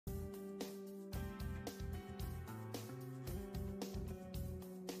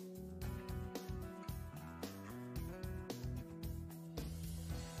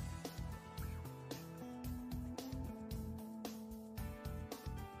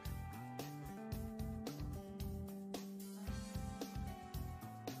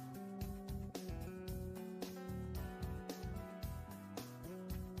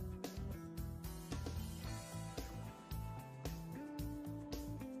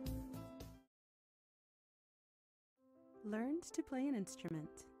Learned to play an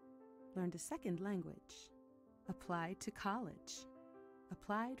instrument. Learned a second language. Applied to college.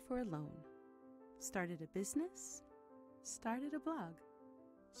 Applied for a loan. Started a business. Started a blog.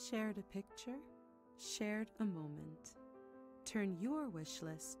 Shared a picture. Shared a moment. Turn your wish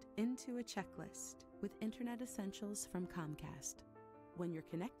list into a checklist with Internet Essentials from Comcast. When you're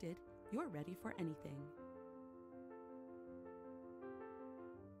connected, you're ready for anything.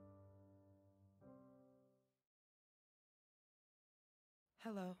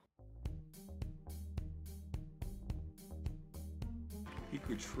 Hello. He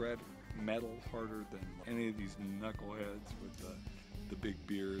could shred metal harder than any of these knuckleheads with the big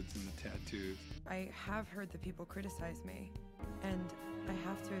beards and the tattoos. I have heard that people criticize me, and I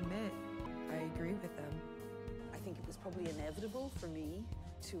have to admit, I agree with them. I think it was probably inevitable for me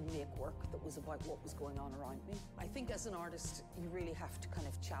to make work that was about what was going on around me. I think as an artist, you really have to kind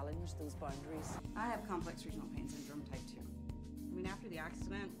of challenge those boundaries. I have complex regional pain syndrome type 2. I mean, after the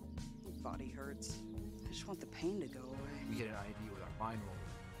accident, my body hurts. I just want the pain to go away. We get an ID with our mind roller.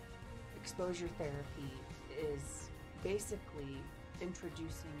 Exposure therapy is basically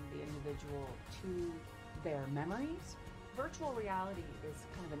introducing the individual to their memories. Virtual reality is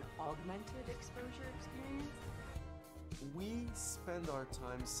kind of an augmented exposure experience. We spend our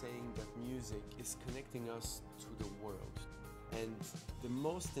time saying that music is connecting us to the world. And the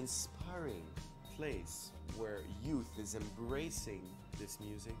most inspiring place where youth is embracing this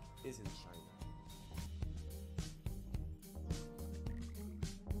music is in China.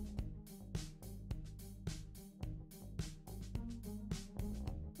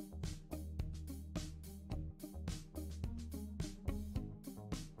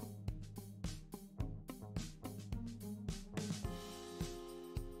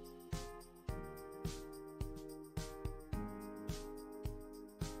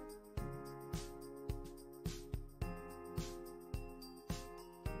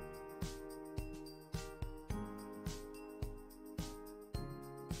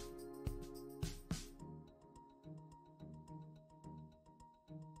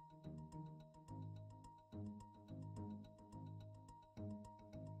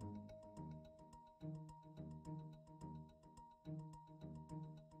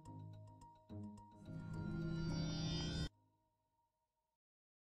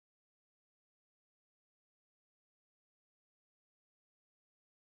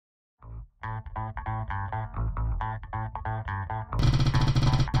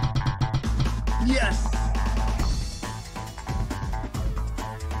 Yes!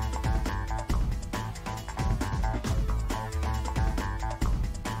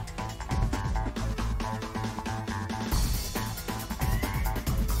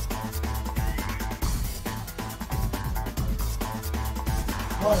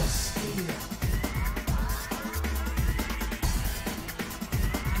 What a steer.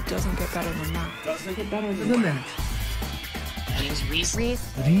 It doesn't get better than that. Doesn't get better than that. My name's Reese.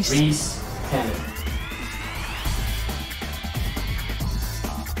 Reese Cannon.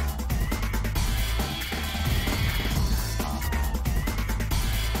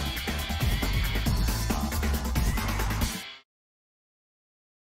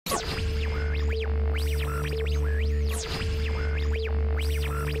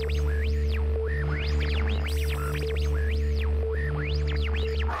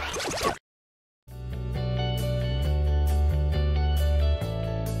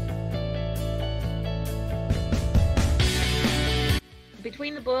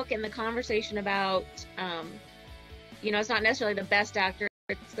 Between the book and the conversation about, it's not necessarily the best actor,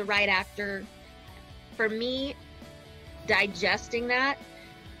 it's the right actor. For me, digesting that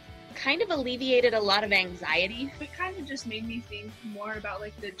kind of alleviated a lot of anxiety. It kind of just made me think more about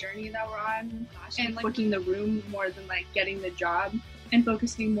like the journey that we're on and like booking the room more than like getting the job, and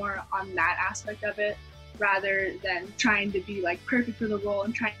focusing more on that aspect of it rather than trying to be like perfect for the role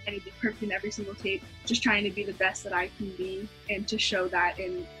and trying to be perfect in every single take. Just trying to be the best that I can be and to show that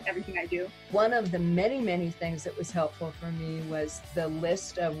in everything I do. One of the many things that was helpful for me was the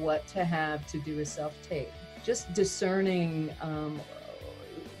list of what to have to do a self-tape. Just discerning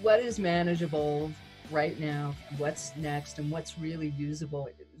what is manageable right now, what's next, and what's really usable.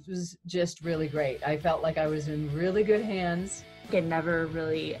 It was just really great. I felt like I was in really good hands. It never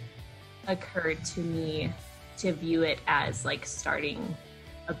really occurred to me to view it as like starting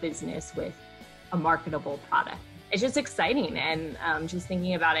a business with a marketable product. It's just exciting, and just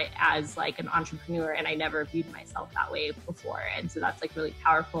thinking about it as like an entrepreneur, and I never viewed myself that way before, and so that's like really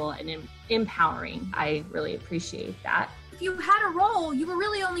powerful and empowering. I really appreciate that. If you had a role, you were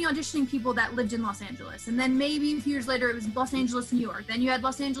really only auditioning people that lived in Los Angeles, and then maybe a few years later it was Los Angeles, New York, then you had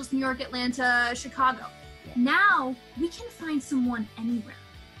Los Angeles, New York, Atlanta, Chicago. Now we can find someone anywhere.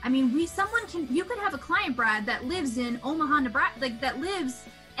 I mean, you could have a client, Brad, that lives in Omaha, Nebraska, like that lives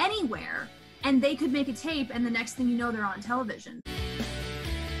anywhere, and they could make a tape, and the next thing you know, they're on television.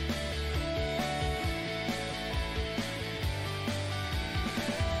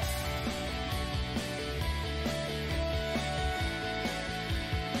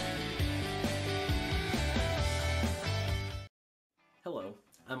 Hello,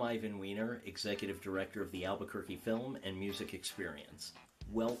 I'm Ivan Weiner, Executive Director of the Albuquerque Film and Music Experience.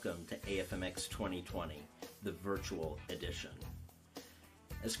 Welcome to AFMX 2020, the virtual edition.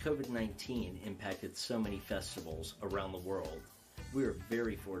 As COVID-19 impacted so many festivals around the world, we are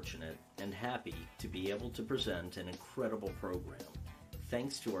very fortunate and happy to be able to present an incredible program,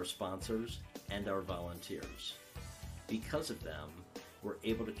 thanks to our sponsors and our volunteers. Because of them, we're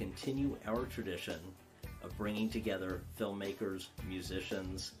able to continue our tradition of bringing together filmmakers,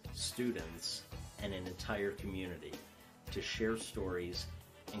 musicians, students, and an entire community to share stories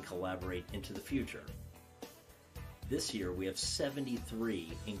and collaborate into the future. This year we have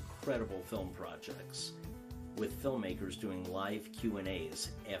 73 incredible film projects, with filmmakers doing live Q&As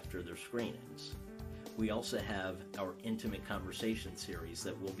after their screenings. We also have our Intimate Conversation series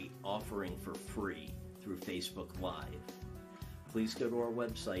that we'll be offering for free through Facebook Live. Please go to our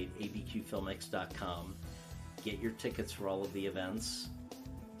website, abqfilmx.com, get your tickets for all of the events,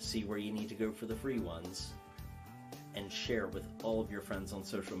 see where you need to go for the free ones, and share with all of your friends on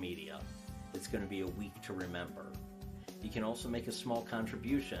social media. It's going to be a week to remember. You can also make a small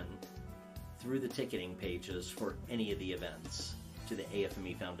contribution through the ticketing pages for any of the events to the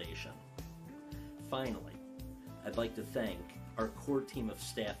AFME Foundation. Finally, I'd like to thank our core team of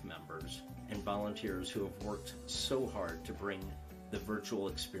staff members and volunteers who have worked so hard to bring the virtual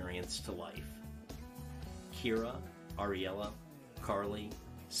experience to life. Kira, Ariella, Carly,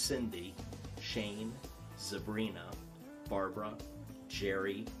 Cindy, Shane, Sabrina, Barbara,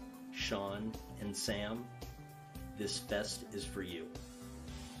 Jerry, Sean, and Sam, this fest is for you.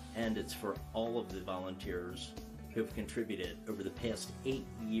 And it's for all of the volunteers who have contributed over the past 8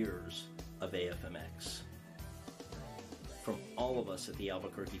 years of AFMX. From all of us at the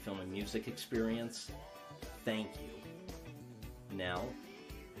Albuquerque Film and Music Experience, thank you. Now,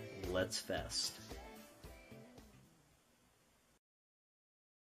 let's fest.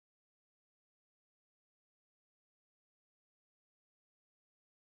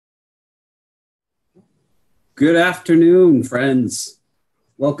 Good afternoon, friends.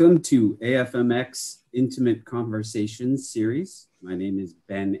 Welcome to AFMX Intimate Conversations series. My name is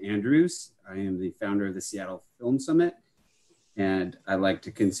Ben Andrews. I am the founder of the Seattle Film Summit, and I like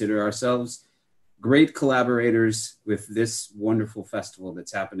to consider ourselves great collaborators with this wonderful festival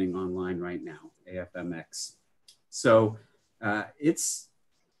that's happening online right now, AFMX. So it's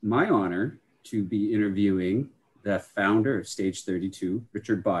my honor to be interviewing the founder of Stage 32,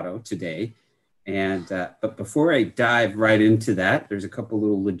 Richard Botto, today. And but before I dive right into that, there's a couple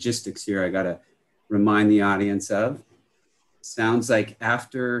little logistics here I got to remind the audience of. Sounds like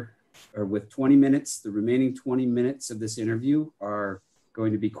after or with 20 minutes, the remaining 20 minutes of this interview are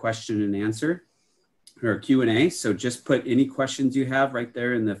going to be question and answer or Q&A. So just put any questions you have right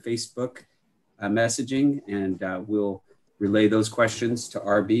there in the Facebook messaging, and we'll relay those questions to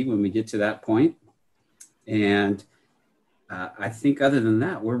RB when we get to that point. And I think other than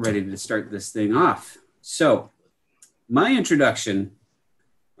that, we're ready to start this thing off. So my introduction,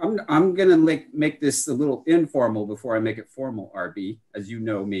 I'm going to make this a little informal before I make it formal, RB, as you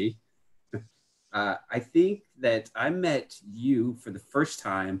know me. I think that I met you for the first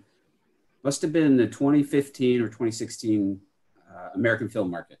time, must have been the 2015 or 2016 American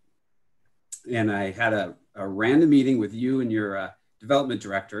Film Market. And I had a random meeting with you and your development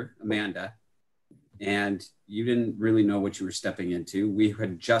director, Amanda, and you didn't really know what you were stepping into. We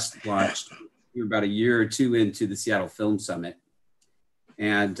had just launched, we were about a year or two into the Seattle Film Summit.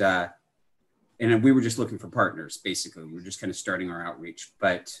 And we were just looking for partners, basically. We were just kind of starting our outreach.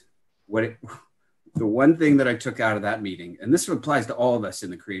 But the one thing that I took out of that meeting, and this applies to all of us in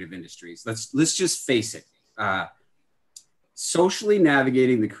the creative industries, let's just face it. Socially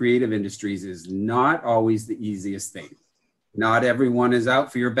navigating the creative industries is not always the easiest thing. Not everyone is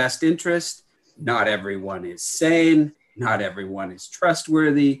out for your best interest. Not everyone is sane. Not everyone is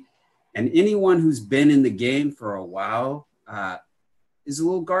trustworthy. And anyone who's been in the game for a while is a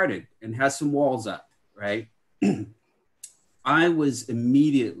little guarded and has some walls up, right? I was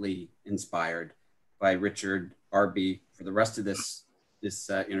immediately inspired by Richard, RB. For the rest of this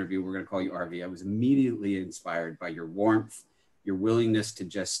interview, we're going to call you RB. I was immediately inspired by your warmth, your willingness to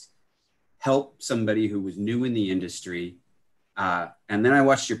just help somebody who was new in the industry. And then I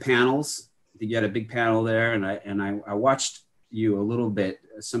watched your panels you had a big panel there, and I watched you a little bit,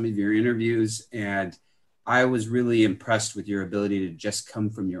 some of your interviews, and I was really impressed with your ability to just come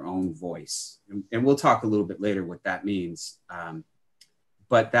from your own voice. And we'll talk a little bit later what that means.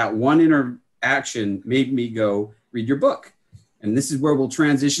 But that one interaction made me go read your book. And this is where we'll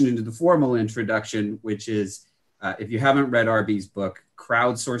transition into the formal introduction, which is, if you haven't read RB's book,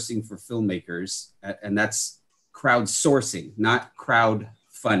 Crowdsourcing for Filmmakers, and that's crowdsourcing, not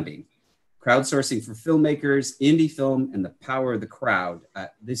crowdfunding. Crowdsourcing for Filmmakers, Indie Film, and the Power of the Crowd.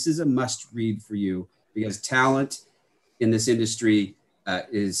 This is a must read for you because talent in this industry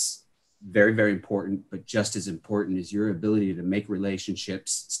is very, very important, but just as important is your ability to make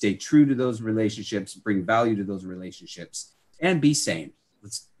relationships, stay true to those relationships, bring value to those relationships, and be sane.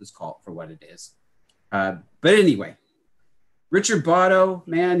 Let's call it for what it is. But anyway, Richard Botto,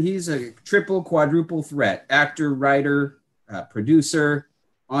 man, he's a triple, quadruple threat. Actor, writer, producer,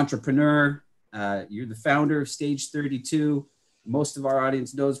 entrepreneur. You're the founder of Stage 32. Most of our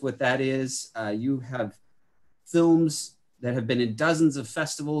audience knows what that is. You have films that have been in dozens of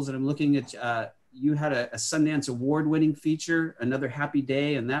festivals, and I'm looking at, you had a Sundance Award-winning feature, Another Happy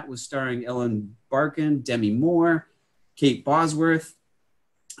Day, and that was starring Ellen Barkin, Demi Moore, Kate Bosworth,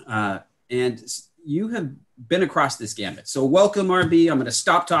 and you have been across this gambit. So welcome, RB. I'm going to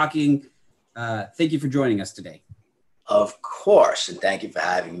stop talking. Thank you for joining us today. Of course, and thank you for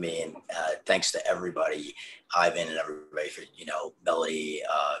having me, and thanks to everybody, Ivan and everybody for, Melody,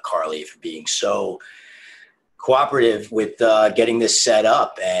 Carly, for being so cooperative with getting this set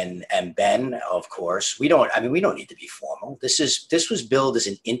up, and Ben, of course. We don't need to be formal. This was billed as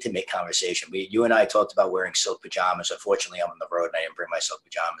an intimate conversation. You and I talked about wearing silk pajamas. Unfortunately, I'm on the road and I didn't bring my silk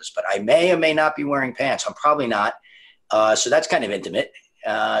pajamas, but I may or may not be wearing pants. I'm probably not. So that's kind of intimate.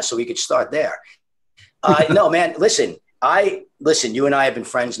 So we could start there. No, man, listen, you and I have been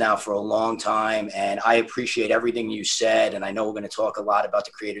friends now for a long time, and I appreciate everything you said. And I know we're going to talk a lot about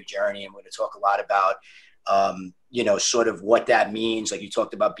the creative journey, and we're going to talk a lot about, sort of what that means. Like you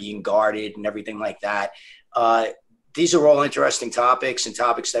talked about being guarded and everything like that. These are all interesting topics and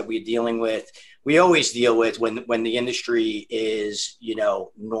topics that we're dealing with. We always deal with when the industry is,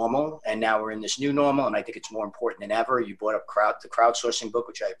 normal, and now we're in this new normal. And I think it's more important than ever. You brought up the crowdsourcing book,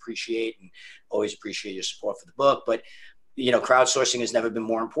 which I appreciate, and always appreciate your support for the book. But, crowdsourcing has never been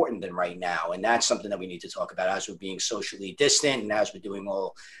more important than right now. And that's something that we need to talk about as we're being socially distant and as we're doing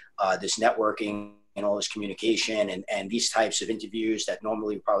all this networking and all this communication and these types of interviews that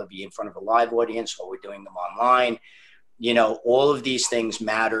normally would probably be in front of a live audience, while we're doing them online. All of these things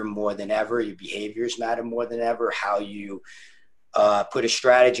matter more than ever. Your behaviors matter more than ever. How you put a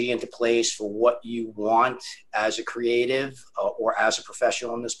strategy into place for what you want as a creative or as a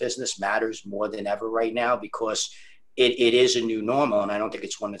professional in this business matters more than ever right now, because it is a new normal, and I don't think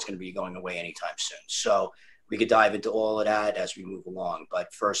it's one that's going to be going away anytime soon. So we could dive into all of that as we move along.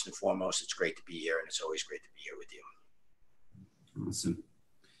 But first and foremost, it's great to be here, and it's always great to be here with you. Awesome.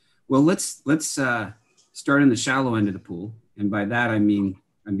 Well, let's start in the shallow end of the pool. And by that, I mean,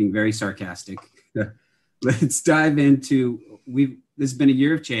 I'm being very sarcastic. Let's dive into, this has been a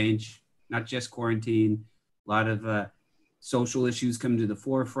year of change, not just quarantine, a lot of social issues come to the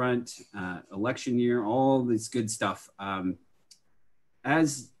forefront, election year, all this good stuff.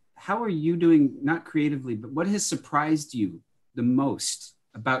 How are you doing, not creatively, but what has surprised you the most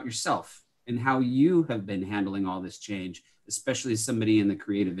about yourself and how you have been handling all this change, especially as somebody in the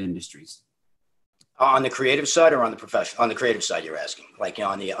creative industries? On the creative side or on the professional? On the creative side, you're asking, like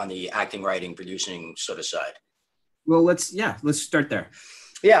on the acting, writing, producing sort of side. Well, let's start there.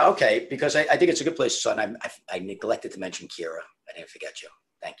 Yeah, okay, because I think it's a good place to start. And I neglected to mention Kira. I didn't forget you.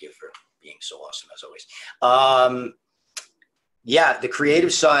 Thank you for being so awesome as always. Yeah, the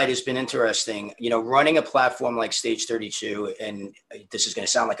creative side has been interesting. Running a platform like Stage 32, and this is going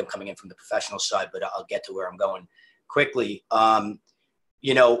to sound like I'm coming in from the professional side, but I'll get to where I'm going quickly.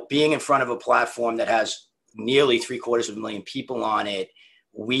 Being in front of a platform that has nearly 750,000 people on it,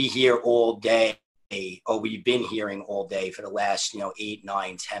 we hear all day, or we've been hearing all day for the last, 8,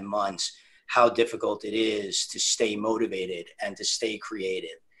 9, 10 months, how difficult it is to stay motivated and to stay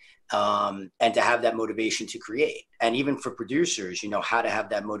creative, and to have that motivation to create. And even for producers, how to have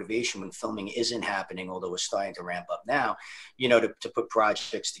that motivation when filming isn't happening, although we're starting to ramp up now, to put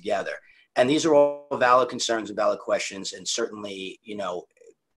projects together. And these are all valid concerns and valid questions. And certainly,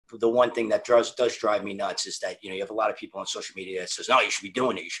 the one thing that does drive me nuts is that, you have a lot of people on social media that says, no, you should be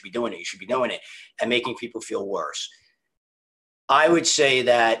doing it. You should be doing it. You should be doing it, and making people feel worse. I would say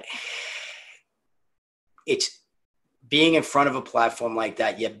that it's being in front of a platform like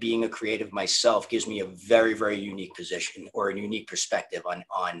that, yet being a creative myself, gives me a very, very unique position or a unique perspective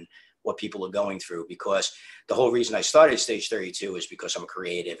on what people are going through, because the whole reason I started Stage 32 is because I'm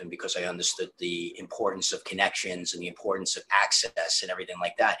creative and because I understood the importance of connections and the importance of access and everything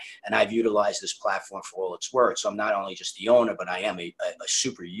like that. And I've utilized this platform for all it's worth. So I'm not only just the owner, but I am a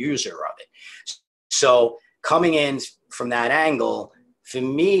super user of it. So coming in from that angle, for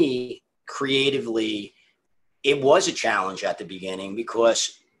me, creatively, it was a challenge at the beginning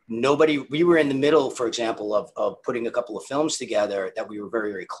because we were in the middle, for example, of putting a couple of films together that we were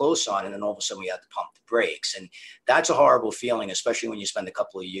very, very close on. And then all of a sudden we had to pump the brakes. And that's a horrible feeling, especially when you spend a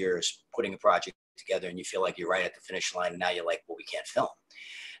couple of years putting a project together and you feel like you're right at the finish line. And now you're like, well, we can't film.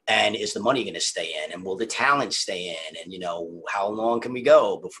 And is the money going to stay in? And will the talent stay in? And, you know, how long can we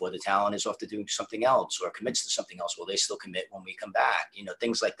go before the talent is off to doing something else or commits to something else? Will they still commit when we come back? You know,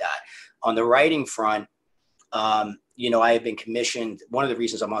 things like that. On the writing front, you know, I have been commissioned. One of the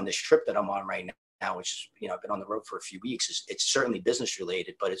reasons I'm on this trip that I'm on right now, which, you know, I've been on the road for a few weeks, is it's certainly business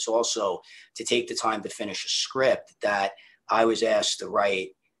related, but it's also to take the time to finish a script that I was asked to write,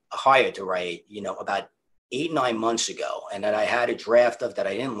 hired to write, you know, about 8-9 months ago, and that I had a draft of that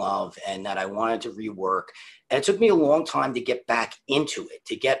I didn't love and that I wanted to rework. And it took me a long time to get back into it,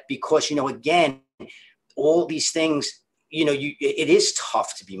 because, you know, again, all these things, you know, it is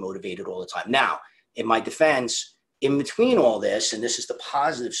tough to be motivated all the time. Now, in my defense, in between all this, and this is the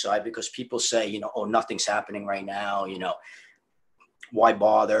positive side, because people say, you know, oh, nothing's happening right now, you know, why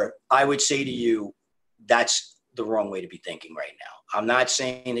bother? I would say to you, that's the wrong way to be thinking right now. I'm not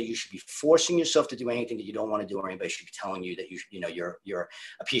saying that you should be forcing yourself to do anything that you don't want to do, or anybody should be telling you that you're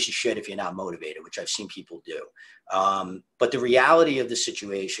a piece of shit if you're not motivated, which I've seen people do. But the reality of the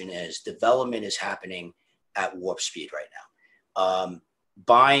situation is development is happening at warp speed right now.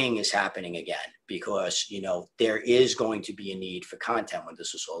 Buying is happening again because, you know, there is going to be a need for content when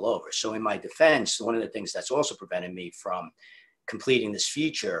this is all over. So in my defense, one of the things that's also prevented me from completing this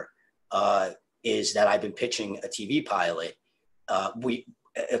feature is that I've been pitching a TV pilot. A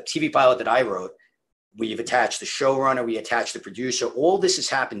TV pilot that I wrote. We've attached the showrunner, we attached the producer. All this has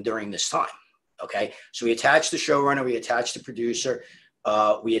happened during this time. Okay, so we attached the showrunner, we attached the producer,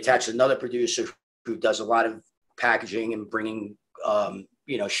 we attached another producer who does a lot of packaging and bringing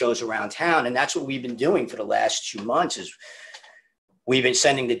you know, shows around town. And that's what we've been doing for the last 2 months is we've been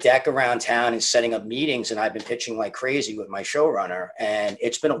sending the deck around town and setting up meetings. And I've been pitching like crazy with my showrunner. And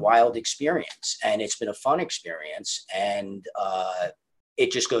it's been a wild experience and it's been a fun experience. And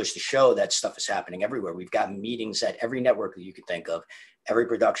it just goes to show that stuff is happening everywhere. We've got meetings at every network that you could think of, every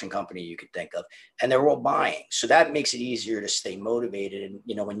production company you could think of, and they're all buying. So that makes it easier to stay motivated, and,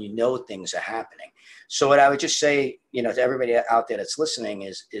 you know, when you know things are happening. So what I would just say, you know, to everybody out there that's listening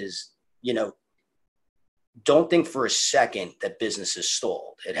is, you know, don't think for a second that business is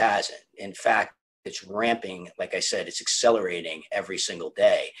stalled. It hasn't. In fact, it's ramping. Like I said, it's accelerating every single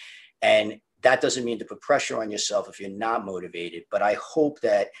day. And that doesn't mean to put pressure on yourself if you're not motivated. But I hope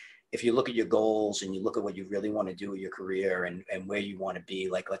that if you look at your goals and you look at what you really want to do with your career and where you want to be,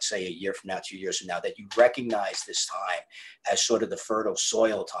 like, let's say a year from now, 2 years from now, that you recognize this time as sort of the fertile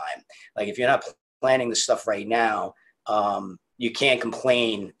soil time. Like if you're not planning the stuff right now, you can't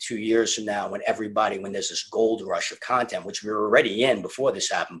complain 2 years from now when there's this gold rush of content, which we were already in before this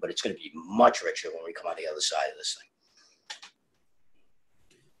happened, but it's going to be much richer when we come on the other side of this thing.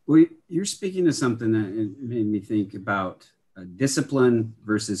 Well, you're speaking to something that made me think about discipline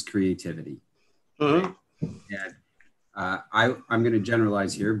versus creativity. Mm-hmm. And I'm going to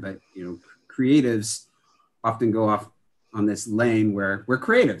generalize here, but, you know, creatives often go off on this lane where we're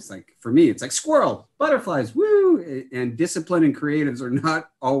creatives. Like for me, it's like squirrel, butterflies, woo! And discipline and creatives are not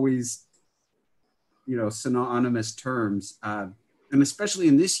always, you know, synonymous terms. And especially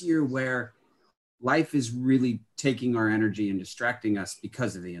in this year where life is really taking our energy and distracting us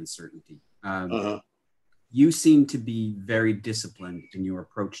because of the uncertainty. You seem to be very disciplined in your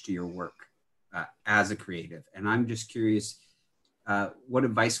approach to your work as a creative. And I'm just curious, what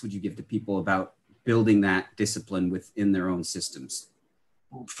advice would you give to people about building that discipline within their own systems?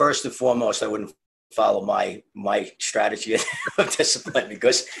 First and foremost, I wouldn't follow my strategy of discipline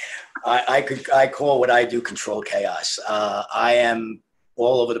because I call what I do control chaos. I am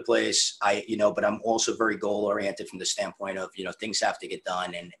all over the place. But I'm also very goal oriented from the standpoint of, you know, things have to get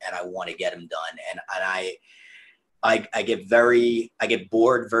done and I want to get them done. And I get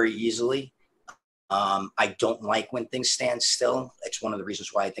bored very easily. I don't like when things stand still. It's one of the reasons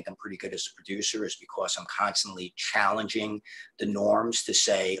why I think I'm pretty good as a producer is because I'm constantly challenging the norms to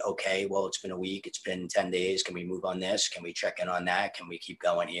say, okay, well, it's been a week, it's been 10 days. Can we move on this? Can we check in on that? Can we keep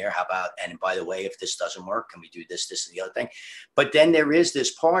going here? How about, and by the way, if this doesn't work, can we do this, this, and the other thing? But then there is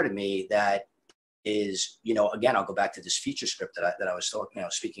this part of me that is, again, I'll go back to this feature script that I was talking,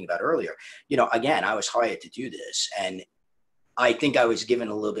 speaking about earlier. Again, I was hired to do this, and I think I was given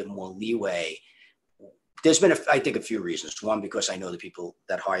a little bit more leeway. There's been, I think, a few reasons. One, because I know the people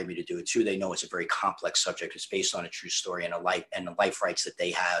that hired me to do it. Two, they know it's a very complex subject. It's based on a true story and the life rights that they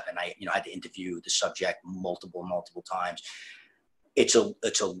have. And I had to interview the subject multiple times. It's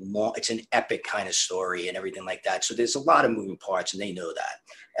an epic kind of story and everything like that. So there's a lot of moving parts, and they know that.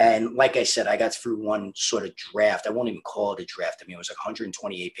 And like I said, I got through one sort of draft. I won't even call it a draft. I mean, it was like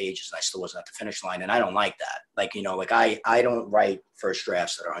 128 pages, and I still wasn't at the finish line. And I don't like that. I don't write first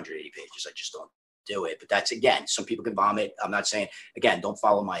drafts that are 180 pages. I just don't do it. But that's, again, some people can vomit. I'm not saying, again, don't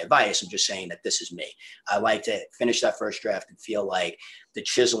follow my advice. I'm just saying that this is me. I like to finish that first draft and feel like the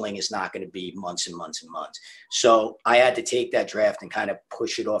chiseling is not going to be months and months and months. So I had to take that draft and kind of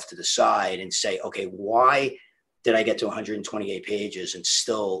push it off to the side and say, okay, why did I get to 128 pages and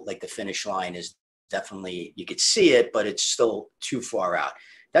still, like, the finish line is definitely, you could see it, but it's still too far out.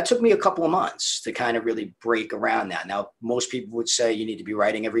 That took me a couple of months to kind of really break around that. Now, most people would say you need to be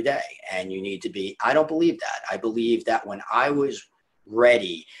writing every day, and you need to be, I don't believe that. I believe that when I was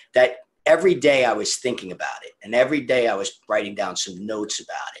ready, that every day I was thinking about it, and every day I was writing down some notes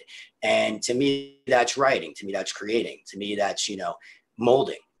about it. And to me, that's writing. To me, that's creating. To me, that's,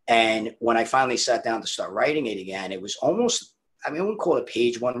 molding. And when I finally sat down to start writing it again, it was almost, I wouldn't call it a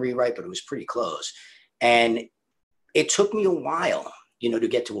page one rewrite, but it was pretty close. And it took me a while, to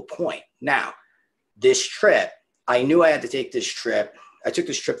get to a point. Now, this trip, I knew I had to take this trip. I took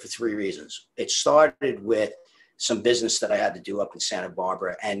this trip for 3 reasons. It started with some business that I had to do up in Santa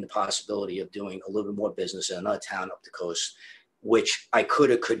Barbara, and the possibility of doing a little bit more business in another town up the coast, which I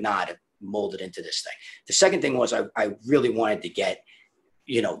could not have molded into this thing. The second thing was I really wanted to get,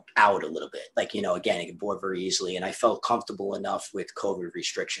 out a little bit. Again, I get bored very easily, and I felt comfortable enough with COVID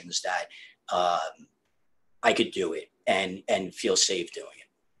restrictions that I could do it and feel safe doing it.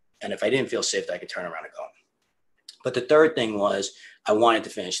 And if I didn't feel safe, I could turn around and go. But the third thing was I wanted to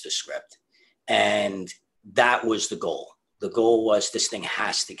finish the script. And that was the goal. The goal was this thing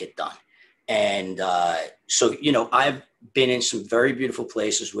has to get done. And so, I've been in some very beautiful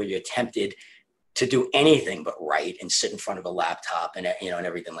places where you're tempted to do anything but write and sit in front of a laptop and, and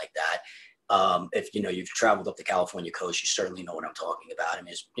everything like that. If you've traveled up the California coast, you certainly know what I'm talking about.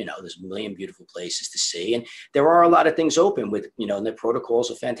 There's a million beautiful places to see, and there are a lot of things open with, and the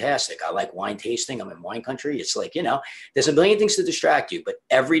protocols are fantastic. I like wine tasting. I'm in wine country. It's like, there's a million things to distract you, but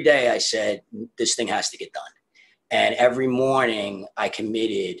every day I said, this thing has to get done. And every morning I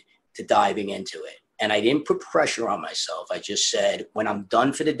committed to diving into it. And I didn't put pressure on myself. I just said, when I'm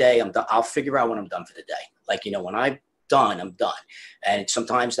done for the day, I'm done. I'll figure out when I'm done for the day. When I'm done, I'm done. And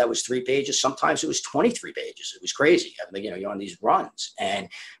sometimes that was 3 pages. Sometimes it was 23 pages. It was crazy. You're on these runs.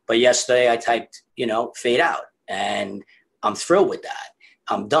 But yesterday I typed, fade out, and I'm thrilled with that.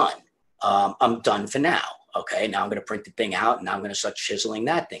 I'm done. I'm done for now. Okay. Now I'm going to print the thing out, and now I'm going to start chiseling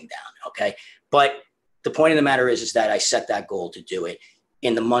that thing down. Okay. But the point of the matter is that I set that goal to do it.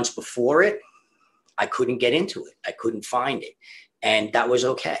 In the months before it, I couldn't get into it. I couldn't find it. And that was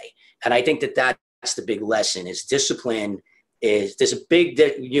okay. And I think that's the big lesson is discipline is, there's a big,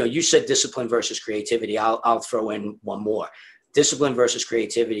 you said discipline versus creativity. I'll throw in one more. Discipline versus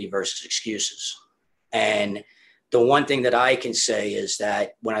creativity versus excuses. And the one thing that I can say is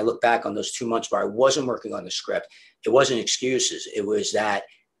that when I look back on those 2 months where I wasn't working on the script, it wasn't excuses. It was that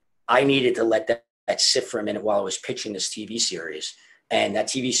I needed to let that sit for a minute while I was pitching this TV series. And that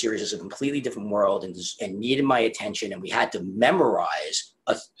TV series is a completely different world and needed my attention. And we had to memorize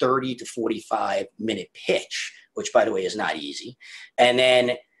a 30 to 45 minute pitch, which, by the way, is not easy. And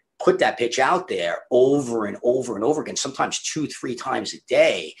then put that pitch out there over and over and over again, sometimes 2-3 times a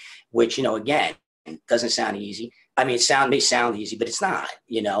day, which, again, doesn't sound easy. It may sound easy, but it's not,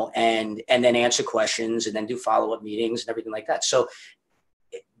 and then answer questions and then do follow-up meetings and everything like that. So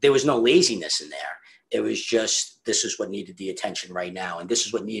there was no laziness in there. It was just, this is what needed the attention right now. And this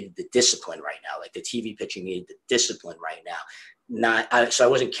is what needed the discipline right now. Like the TV pitching needed the discipline right now. So I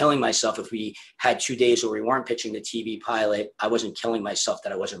wasn't killing myself if we had 2 days where we weren't pitching the TV pilot. I wasn't killing myself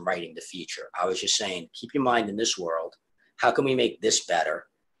that I wasn't writing the feature. I was just saying, keep your mind in this world. How can we make this better?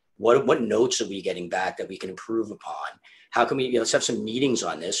 What notes are we getting back that we can improve upon? How can we, let's have some meetings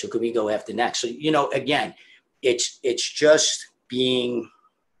on this. Who can we go after next? So, again, it's just being,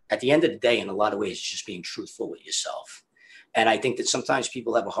 at the end of the day, in a lot of ways, it's just being truthful with yourself. And I think that sometimes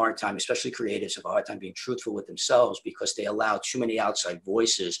people have a hard time, especially creatives have a hard time being truthful with themselves because they allow too many outside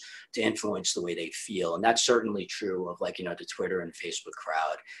voices to influence the way they feel. And that's certainly true of the Twitter and Facebook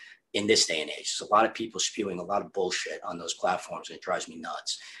crowd in this day and age. There's a lot of people spewing a lot of bullshit on those platforms, and it drives me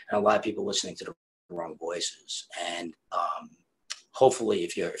nuts. And a lot of people listening to the wrong voices. And hopefully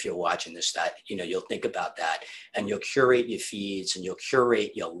if you're watching this, that, you know, you'll think about that, and you'll curate your feeds and you'll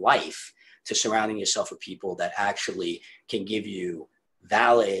curate your life to surrounding yourself with people that actually can give you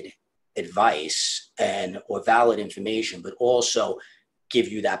valid advice or valid information, but also give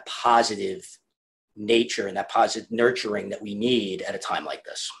you that positive nature and that positive nurturing that we need at a time like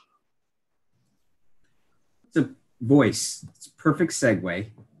this. It's a voice. It's a perfect segue,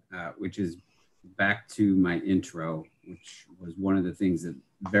 which is back to my intro, which was one of the things that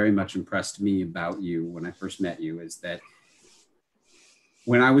very much impressed me about you when I first met you, is that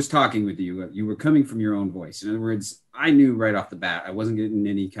when I was talking with you, you were coming from your own voice. In other words, I knew right off the bat, I wasn't getting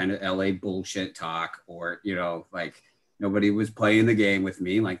any kind of LA bullshit talk, or, you know, like nobody was playing the game with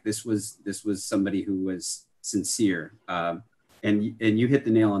me. Like this was somebody who was sincere. And you hit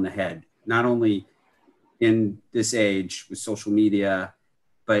the nail on the head, not only in this age with social media,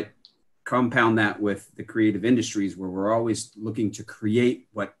 but compound that with the creative industries, where we're always looking to create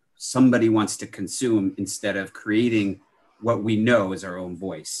what somebody wants to consume instead of creating what we know is our own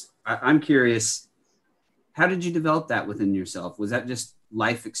voice. I'm curious, how did you develop that within yourself? Was that just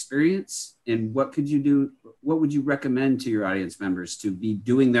life experience? And what could you do? What would you recommend to your audience members to be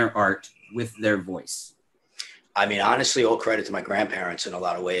doing their art with their voice? I mean, honestly, all credit to my grandparents in a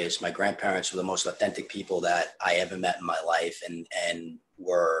lot of ways. My grandparents were the most authentic people that I ever met in my life, and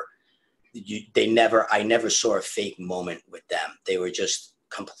I never saw a fake moment with them. They were just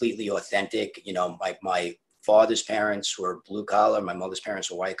completely authentic. You know, my father's parents were blue collar, my mother's parents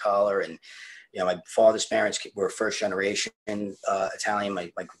were white collar, and you know, my father's parents were first generation Italian. My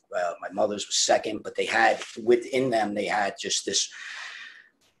mother's was second, but they had within them, they had just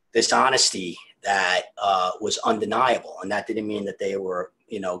this honesty that was undeniable, and that didn't mean that they were,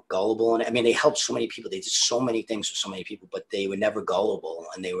 you know, gullible. And I mean, they helped so many people. They did so many things for so many people, but they were never gullible,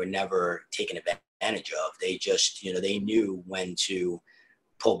 and they were never taken advantage of. They just, you know, they knew when to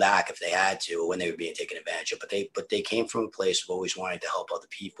pull back if they had to, or when they were being taken advantage of. But they came from a place of always wanting to help other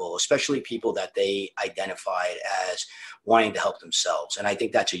people, especially people that they identified as wanting to help themselves. And I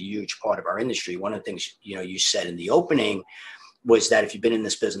think that's a huge part of our industry. One of the things, you know, you said in the opening was that if you've been in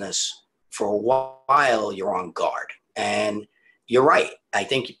this business for a while, you're on guard. And you're right, I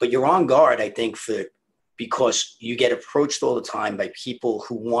think, but you're on guard, I think, because you get approached all the time by people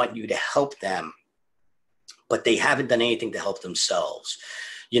who want you to help them, but they haven't done anything to help themselves.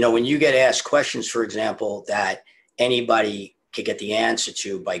 You know, when you get asked questions, for example, that anybody could get the answer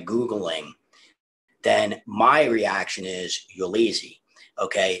to by Googling, then my reaction is you're lazy.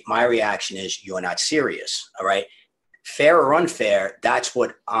 Okay. My reaction is you're not serious. All right. Fair or unfair, that's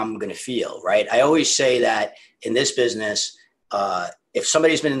what I'm going to feel. Right. I always say that in this business, if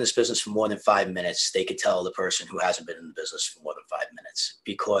somebody's been in this business for more than 5 minutes, they could tell the person who hasn't been in the business for more than 5 minutes,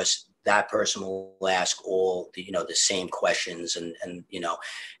 because that person will ask all the, you know, the same questions and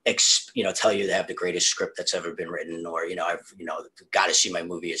tell you they have the greatest script that's ever been written, or, you know, I've, you know, got to see my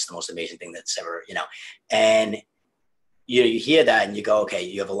movie. It's the most amazing thing that's ever, you know, and you hear that and you go, okay,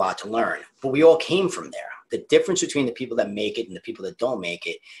 you have a lot to learn, but we all came from there. The difference between the people that make it and the people that don't make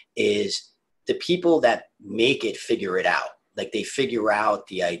it is the people that make it figure it out. Like they figure out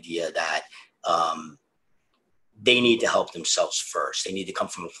the idea that, they need to help themselves first. They need to come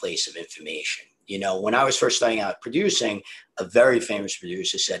from a place of information. You know, when I was first starting out producing, a very famous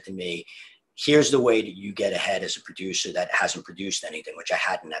producer said to me, here's the way that you get ahead as a producer that hasn't produced anything, which I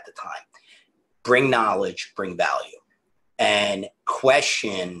hadn't at the time. Bring knowledge, bring value, and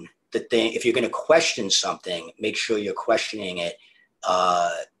question the thing. If you're going to question something, make sure you're questioning it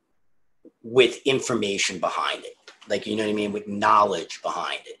with information behind it. Like, you know what I mean? With knowledge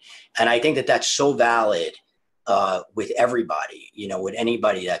behind it. And I think that that's so valid with everybody, you know, with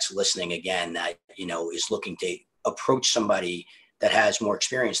anybody that's listening, again, that, you know, is looking to approach somebody that has more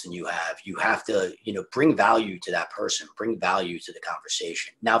experience than you have to, you know, bring value to that person, bring value to the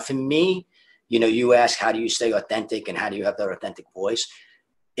conversation. Now, for me, you know, you ask, how do you stay authentic and how do you have that authentic voice?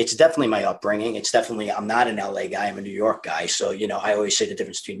 It's definitely my upbringing. It's definitely, I'm not an LA guy, I'm a New York guy. So, you know, I always say the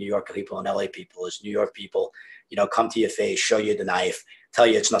difference between New York people and LA people is New York people, you know, come to your face, show you the knife, tell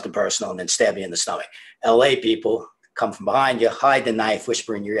you it's nothing personal, and then stab you in the stomach. LA people come from behind you, hide the knife,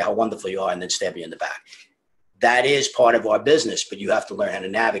 whisper in your ear how wonderful you are, and then stab you in the back. That is part of our business, but you have to learn how to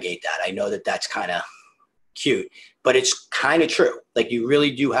navigate that. I know that that's kind of cute, but it's kind of true. Like, you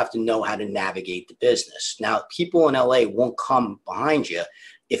really do have to know how to navigate the business. Now, people in LA won't come behind you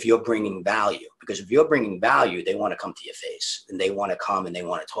if you're bringing value, because if you're bringing value, they want to come to your face, and they want to come and they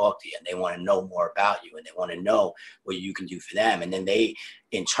want to talk to you, and they want to know more about you, and they want to know what you can do for them. And then they,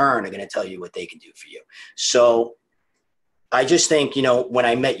 in turn, are going to tell you what they can do for you. So I just think, you know, when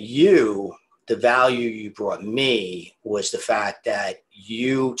I met you, the value you brought me was the fact that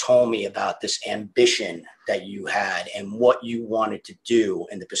you told me about this ambition that you had and what you wanted to do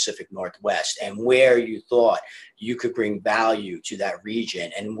in the Pacific Northwest and where you thought you could bring value to that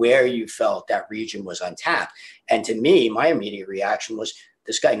region and where you felt that region was untapped. And to me, my immediate reaction was,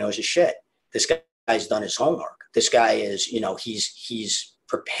 this guy knows his shit. This guy's done his homework. This guy is, he's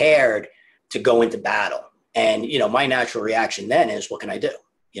prepared to go into battle. And, my natural reaction then is, what can I do?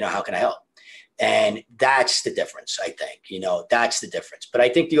 How can I help? And that's the difference, I think, that's the difference. But I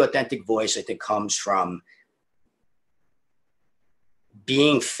think the authentic voice, I think, comes from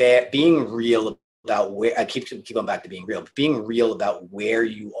being fair, being real about where, I keep going back to being real, but being real about where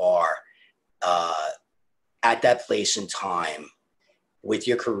you are at that place in time with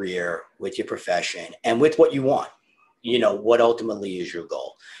your career, with your profession, and with what you want, what ultimately is your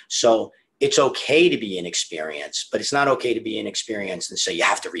goal. So it's okay to be inexperienced, but it's not okay to be inexperienced and say, you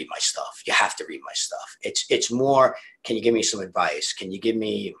have to read my stuff. You have to read my stuff. It's more, can you give me some advice? Can you give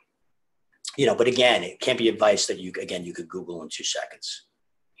me, but again, it can't be advice that you could Google in 2 seconds.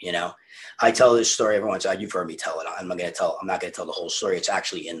 I tell this story every once in a while. You've heard me tell it. I'm not going to tell the whole story. It's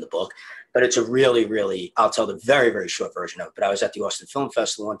actually in the book, but it's a really, really, I'll tell the very, very short version of it. But I was at the Austin Film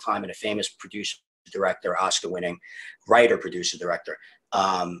Festival one time, and a famous producer, director, Oscar-winning writer, producer, director,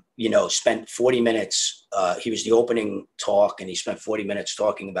 spent 40 minutes. He was the opening talk, and he spent 40 minutes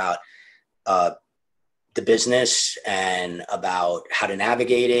talking about the business and about how to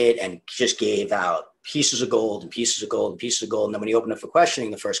navigate it, and just gave out pieces of gold and pieces of gold and pieces of gold. And then when he opened up for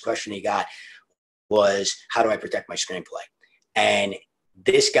questioning, the first question he got was, how do I protect my screenplay? And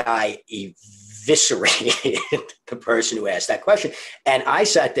this guy eviscerated the person who asked that question. And I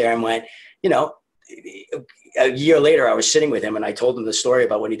sat there and went, a year later, I was sitting with him and I told him the story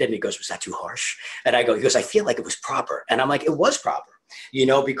about what he did. And he goes, was that too harsh? And he goes, I feel like it was proper. And I'm like, it was proper,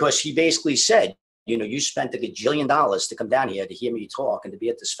 because he basically said, you spent $1 gajillion to come down here to hear me talk and to be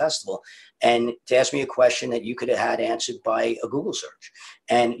at this festival and to ask me a question that you could have had answered by a Google search.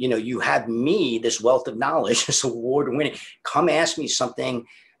 And, you have me, this wealth of knowledge, this award winning, come ask me something,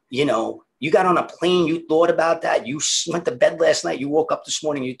 you got on a plane, you thought about that. You went to bed last night, you woke up this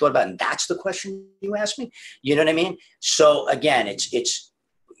morning, you thought about it, and that's the question you asked me. You know what I mean? So again, it's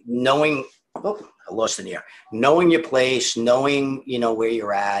knowing, I lost an ear, knowing your place, knowing, where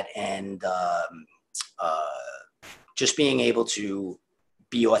you're at, and just being able to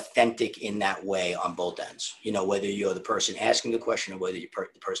be authentic in that way on both ends, whether you're the person asking the question or whether you're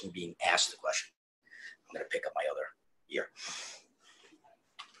the person being asked the question. I'm going to pick up my other ear.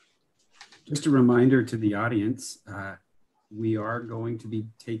 Just a reminder to the audience, we are going to be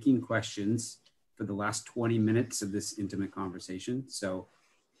taking questions for the last 20 minutes of this intimate conversation. So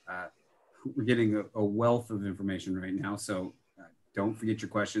we're getting a wealth of information right now. So don't forget your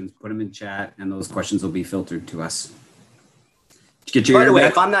questions, put them in chat, and those questions will be filtered to us. Did you get your By the way,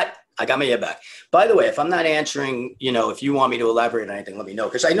 back? if I'm not, I got my ear back. By the way, if I'm not answering, if you want me to elaborate on anything, let me know.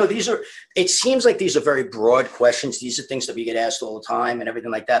 Because I know it seems like these are very broad questions. These are things that we get asked all the time and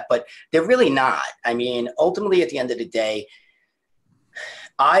everything like that, but they're really not. I mean, ultimately, at the end of the day,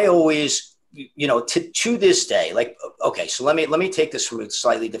 I always, to this day, like, okay, so let me take this from a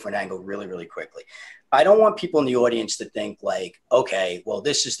slightly different angle really, really quickly. I don't want people in the audience to think like, okay, well,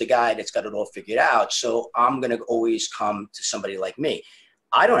 this is the guy that's got it all figured out, so I'm going to always come to somebody like me.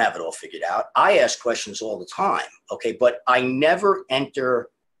 I don't have it all figured out. I ask questions all the time, okay? But I never enter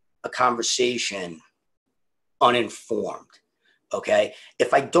a conversation uninformed, okay?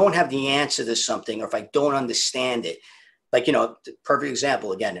 If I don't have the answer to something or if I don't understand it, like, perfect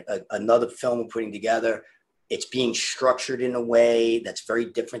example, again, another film we're putting together, it's being structured in a way that's very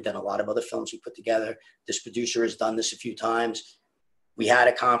different than a lot of other films we put together. This producer has done this a few times. We had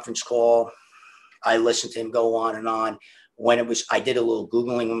a conference call. I listened to him go on and on. I did a little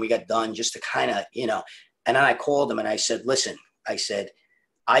Googling when we got done just to kind of, and then I called him and I said, listen,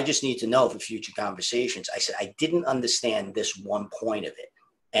 I just need to know for future conversations. I said, I didn't understand this one point of it.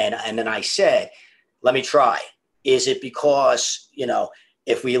 And then I said, let me try. Is it because,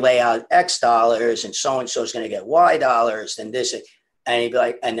 if we lay out X dollars and so is going to get Y dollars, then this, and he'd be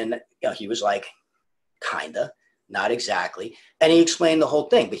like, and then he was like, kinda, not exactly. And he explained the whole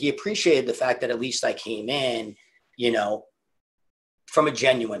thing, but he appreciated the fact that at least I came in, from a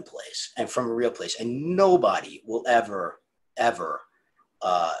genuine place and from a real place. And nobody will ever,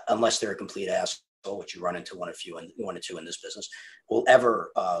 unless they're a complete asshole, which you run into one or two in this business, will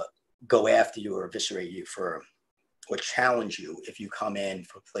ever go after you or eviscerate you or challenge you if you come in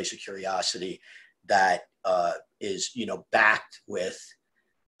from a place of curiosity that is, backed with,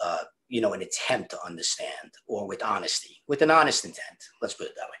 an attempt to understand, or with honesty, with an honest intent. Let's put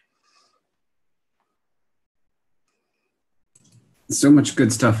it that way. So much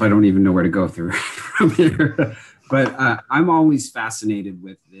good stuff. I don't even know where to go through from here. But I'm always fascinated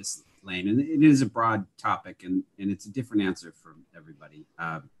with this, Lane, and it is a broad topic, and it's a different answer for everybody.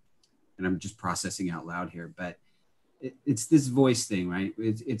 And I'm just processing out loud here, but it's this voice thing, right?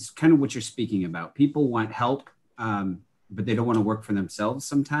 It's kind of what you're speaking about. People want help, but they don't want to work for themselves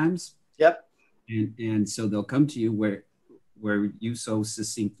sometimes. Yep. And so they'll come to you where you so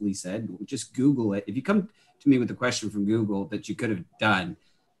succinctly said, just Google it. If you come to me with a question from Google that you could have done,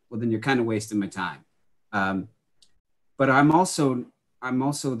 well, then you're kind of wasting my time. But I'm also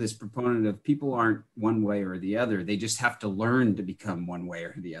this proponent of people aren't one way or the other. They just have to learn to become one way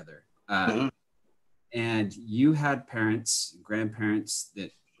or the other. And you had parents, grandparents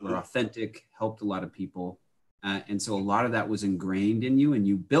that were authentic, helped a lot of people. And so a lot of that was ingrained in you and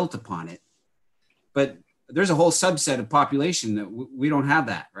you built upon it. But there's a whole subset of population that we don't have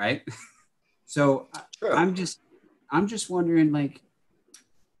that, right? So I'm just wondering, like,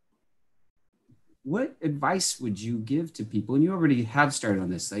 what advice would you give to people? And you already have started on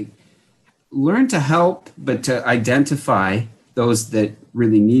this, like, learn to help, but to identify those that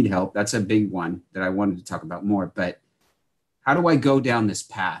really need help. That's a big one that I wanted to talk about more. But how do I go down this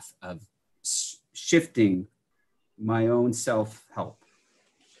path of shifting my own self-help?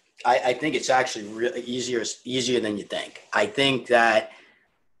 I think it's actually really easier than you think. I think that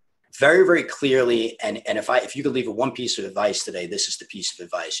very, very clearly, and if you could leave one piece of advice today, this is the piece of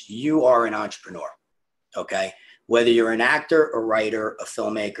advice. You are an entrepreneur, okay? Whether you're an actor, a writer, a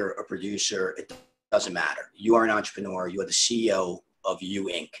filmmaker, a producer, it doesn't matter. You are an entrepreneur. You are the CEO of You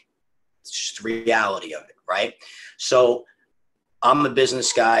Inc. It's just the reality of it, right? So I'm a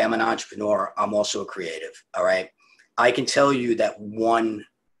business guy. I'm an entrepreneur. I'm also a creative, all right? I can tell you that one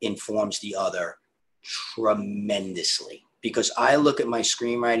informs the other tremendously, because I look at my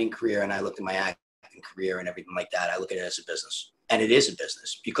screenwriting career and I look at my acting career and everything like that. I look at it as a business, and it is a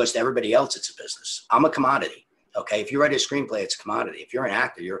business because to everybody else, it's a business. I'm a commodity. Okay. If you write a screenplay, it's a commodity. If you're an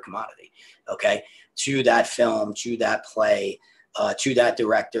actor, you're a commodity. Okay. To that film, to that play, to that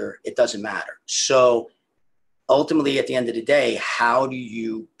director, it doesn't matter. So ultimately at the end of the day, how do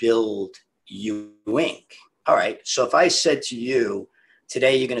you build You Inc? All right. So if I said to you,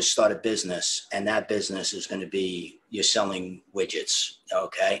 today you're going to start a business, and that business is going to be you're selling widgets,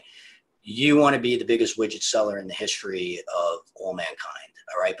 okay? You want to be the biggest widget seller in the history of all mankind,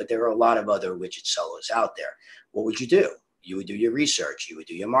 all right? But there are a lot of other widget sellers out there. What would you do? You would do your research. You would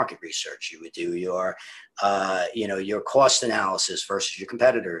do your market research. You would do your, your cost analysis versus your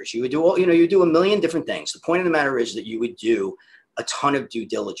competitors. You would do you do a million different things. The point of the matter is that you would do a ton of due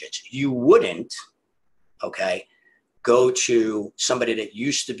diligence. You wouldn't, okay, go to somebody that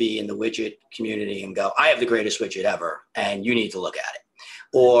used to be in the widget community and go, I have the greatest widget ever, and you need to look at it.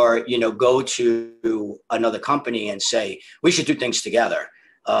 Or, go to another company and say, we should do things together.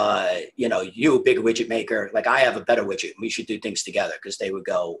 You a big widget maker, like I have a better widget, we should do things together. Because they would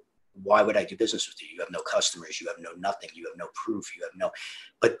go, why would I do business with you? You have no customers, you have no nothing, you have no proof,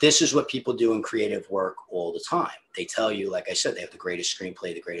 but this is what people do in creative work all the time. They tell you, like I said, they have the greatest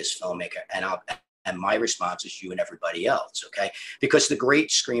screenplay, the greatest filmmaker, and my response is you and everybody else, okay? Because the great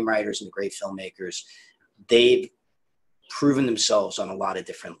screenwriters and the great filmmakers, they've proven themselves on a lot of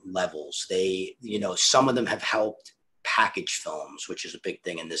different levels. They, some of them have helped package films, which is a big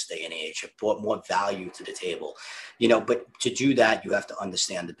thing in this day and age, have brought more value to the table, but to do that, you have to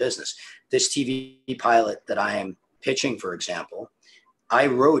understand the business. This TV pilot that I am pitching, for example, I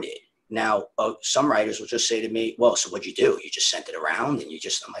wrote it. Now, some writers will just say to me, well, so what'd you do? You just sent it around and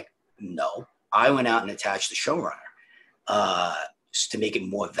I'm like, no. I went out and attached the showrunner to make it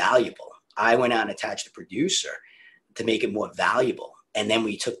more valuable. I went out and attached the producer to make it more valuable. And then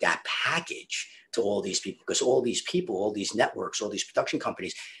we took that package to all these people, because all these people, all these networks, all these production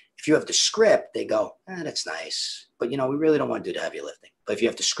companies, if you have the script, they go, that's nice, but we really don't want to do the heavy lifting. But if you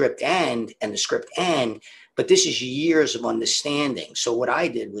have the script and the script but this is years of understanding. So what I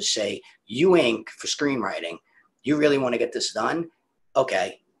did was say, You Inc. for screenwriting, you really want to get this done?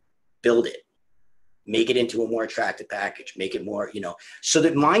 Okay, build it. Make it into a more attractive package, make it more, so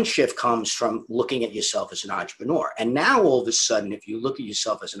that mind shift comes from looking at yourself as an entrepreneur. And now all of a sudden, if you look at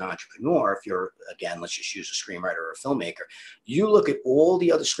yourself as an entrepreneur, if you're, again, let's just use a screenwriter or a filmmaker, you look at all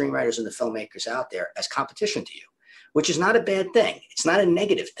the other screenwriters and the filmmakers out there as competition to you, which is not a bad thing. It's not a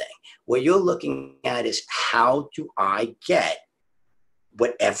negative thing. What you're looking at is, how do I get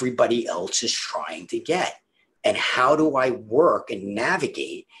what everybody else is trying to get? And how do I work and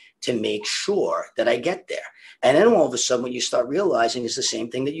navigate to make sure that I get there? And then all of a sudden, what you start realizing is the same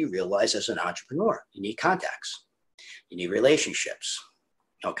thing that you realize as an entrepreneur. You need contacts. You need relationships.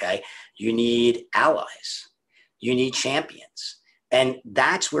 Okay. You need allies. You need champions. And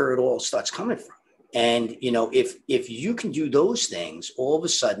that's where it all starts coming from. And, you know, if you can do those things, all of a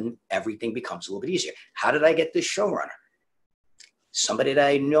sudden, everything becomes a little bit easier. How did I get this showrunner? Somebody that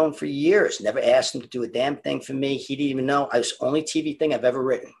I'd known for years, never asked him to do a damn thing for me. He didn't even know. I was the only TV thing I've ever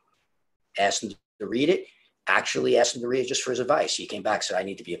written. Asked him to read it. Actually asked him to read it just for his advice. He came back and said, I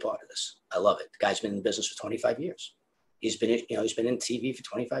need to be a part of this. I love it. The guy's been in business for 25 years. He's been in TV for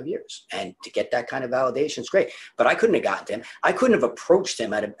 25 years. And to get that kind of validation is great. But I couldn't have gotten to him. I couldn't have approached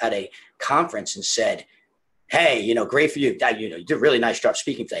him at a conference and said, hey, you know, great for you. You did a really nice job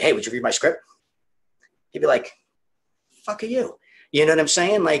speaking today. Hey, would you read my script? He'd be like, fuck are you? You know what I'm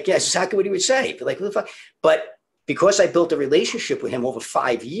saying? Like, yeah, that's exactly what he would say. He'd be like, what the fuck? But because I built a relationship with him over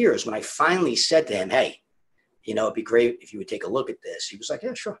 5 years, when I finally said to him, hey, you know, it'd be great if you would take a look at this. He was like,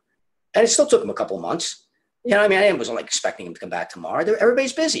 yeah, sure. And it still took him a couple of months. You know, I mean, I wasn't like expecting him to come back tomorrow.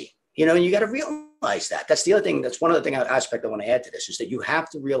 Everybody's busy, you know, and you got to realize that. That's the other thing. That's one other aspect I want to add to this is that you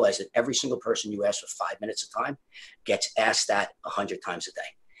have to realize that every single person you ask for 5 minutes of time gets asked that 100 times a day.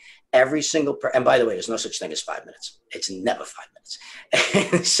 Every single and by the way, there's no such thing as 5 minutes. It's never 5 minutes.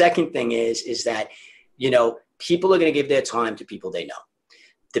 And the second thing is that, you know, people are going to give their time to people they know.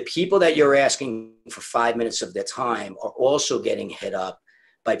 The people that you're asking for 5 minutes of their time are also getting hit up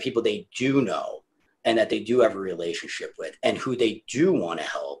by people they do know and that they do have a relationship with and who they do want to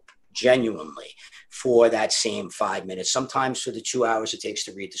help genuinely for that same 5 minutes, sometimes for the 2 hours it takes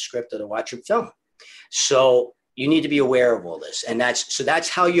to read the script or to watch a film. So you need to be aware of all this. And that's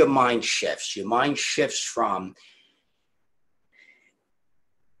how your mind shifts. Your mind shifts from,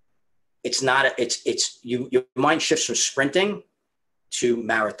 your mind shifts from sprinting to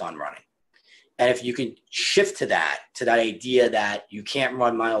marathon running. And if you can shift to that idea that you can't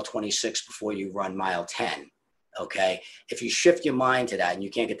run mile 26 before you run mile 10, okay? If you shift your mind to that and you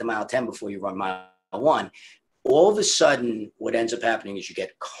can't get to mile 10 before you run mile 1, all of a sudden what ends up happening is you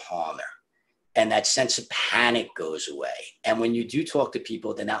get calmer and that sense of panic goes away. And when you do talk to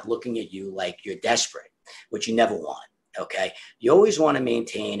people, they're not looking at you like you're desperate, which you never want. Okay. You always want to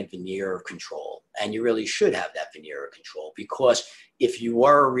maintain a veneer of control, and you really should have that veneer of control, because if you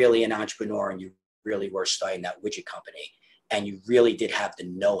were really an entrepreneur and you really were starting that widget company and you really did have the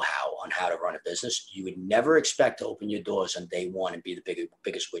know-how on how to run a business, you would never expect to open your doors on day one and be the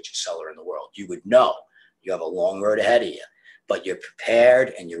biggest widget seller in the world. You would know you have a long road ahead of you, but you're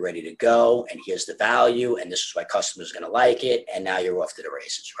prepared and you're ready to go. And here's the value. And this is why customers are going to like it. And now you're off to the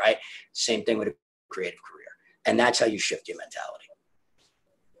races, right? Same thing with a creative career. And that's how you shift your mentality.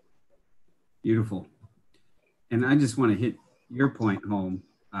 Beautiful. And I just want to hit your point home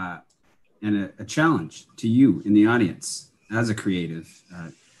and a challenge to you in the audience as a creative.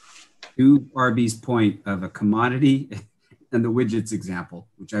 To RB's point of a commodity and the widgets example,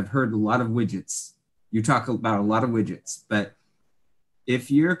 which I've heard a lot of widgets. You talk about a lot of widgets, but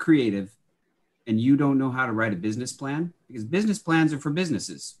if you're creative and you don't know how to write a business plan, because business plans are for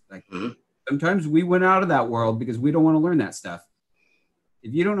businesses, like sometimes we went out of that world because we don't want to learn that stuff.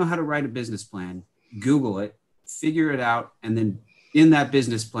 If you don't know how to write a business plan, Google it, figure it out, and then in that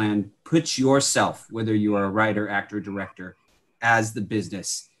business plan, put yourself, whether you are a writer, actor, director, as the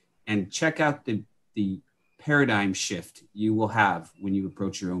business, and check out the paradigm shift you will have when you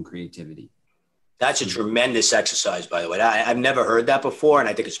approach your own creativity. That's a tremendous exercise, by the way. I've never heard that before, and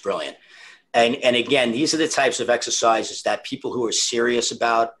I think it's brilliant. And again, these are the types of exercises that people who are serious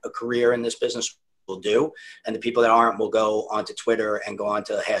about a career in this business will do. And the people that aren't will go onto Twitter and go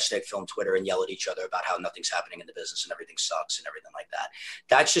onto #film Twitter and yell at each other about how nothing's happening in the business and everything sucks and everything like that.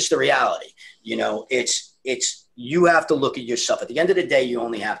 That's just the reality. You know, you have to look at yourself. At the end of the day, you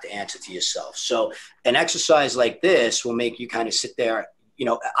only have to answer to yourself. So an exercise like this will make you kind of sit there. You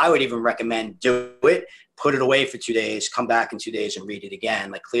know, I would even recommend do it, put it away for 2 days, come back in 2 days and read it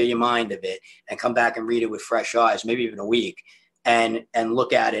again, like clear your mind of it and come back and read it with fresh eyes, maybe even a week, and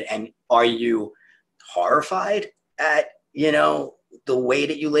look at it. And are you horrified at, you know, the way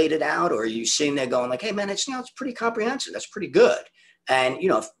that you laid it out? Or are you sitting there going like, hey man, it's pretty comprehensive. That's pretty good. And, you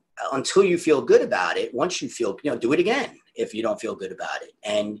know, until you feel good about it, once you feel, you know, do it again if you don't feel good about it,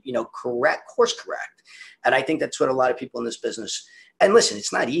 and, you know, course correct. And I think that's what a lot of people in this business. And listen,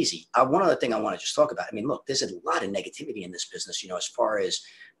 it's not easy. One other thing I want to just talk about. I mean, look, there's a lot of negativity in this business, you know, as far as,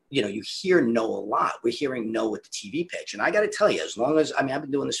 you know, you hear no a lot. We're hearing no with the TV pitch. And I got to tell you, as long as, I mean, I've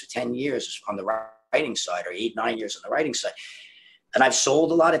been doing this for 10 years on the writing side, or 8-9 years on the writing side. And I've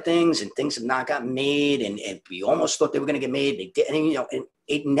sold a lot of things and things have not gotten made. And we almost thought they were going to get made. They did, and, you know, and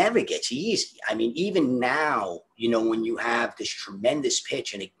it never gets easy. I mean, even now, you know, when you have this tremendous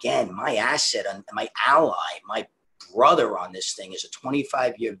pitch, and again, my asset, my ally, my brother on this thing is a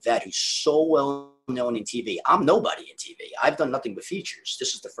 25-year vet who's so well known in TV. I'm nobody in TV. I've done nothing but features.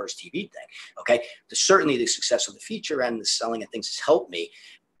 This is the first TV thing. Okay. Certainly the success of the feature and the selling and things has helped me.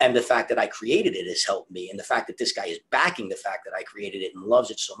 And the fact that I created it has helped me. And the fact that this guy is backing the fact that I created it and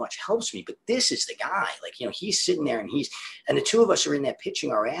loves it so much helps me. But this is the guy, like, you know, he's sitting there and the two of us are in there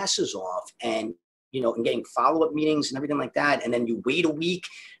pitching our asses off and, you know, and getting follow-up meetings and everything like that. And then you wait a week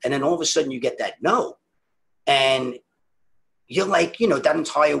and then all of a sudden you get that no. And you're like, you know, that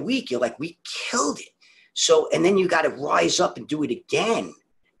entire week, you're like, we killed it. So, and then you got to rise up and do it again.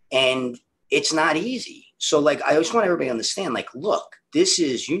 And it's not easy. So like, I just want everybody to understand, like, look,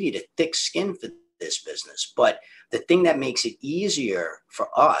 you need a thick skin for this business. But the thing that makes it easier for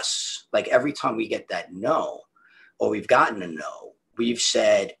us, like every time we get that no, or we've gotten a no, we've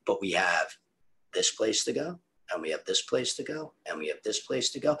said, but we have this place to go, and we have this place to go, and we have this place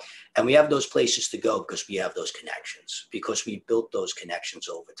to go. And we have those places to go because we have those connections, because we built those connections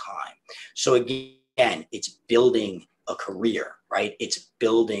over time. So again, it's building a career, right? It's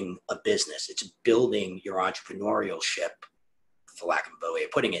building a business. It's building your entrepreneurial ship, for lack of a better way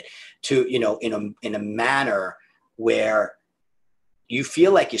of putting it, to, you know, in a manner where you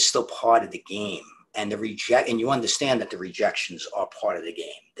feel like you're still part of the game, and and you understand that the rejections are part of the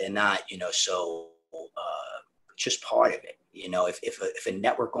game. They're not, you know, so just part of it. You know, if a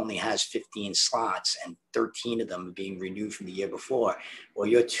network only has 15 slots and 13 of them are being renewed from the year before, well,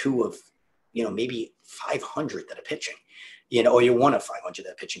 you're two of, you know, maybe 500 that are pitching, you know, or you're one of 500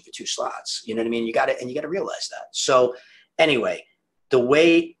 that are pitching for 2 slots. You know what I mean? You got to realize that. So anyway,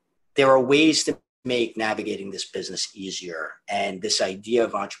 there are ways to make navigating this business easier. And this idea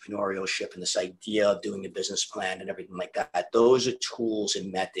of entrepreneurship and this idea of doing a business plan and everything like that, those are tools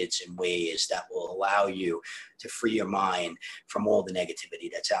and methods and ways that will allow you to free your mind from all the negativity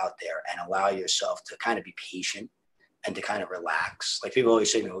that's out there and allow yourself to kind of be patient and to kind of relax. Like people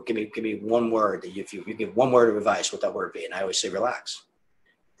always say, well, give me one word. If you give one word of advice, what that word be? And I always say, relax.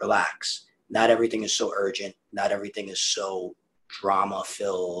 Relax. Not everything is so urgent. Not everything is so drama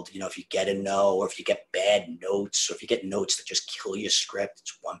filled. You know, if you get a no, or if you get bad notes, or if you get notes that just kill your script,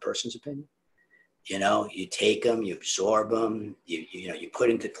 it's one person's opinion. You know, you take them, you absorb them, you know, you put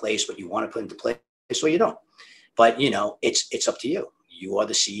into place what you want to put into place, or you don't. But, you know, it's up to you. You are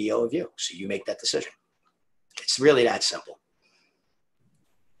the CEO of you. So you make that decision. It's really that simple.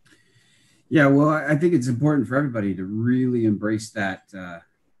 Yeah, well, I think it's important for everybody to really embrace that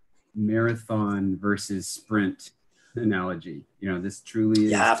marathon versus sprint analogy. You know, this truly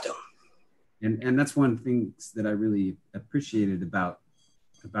is. You have to. And that's one of the things that I really appreciated about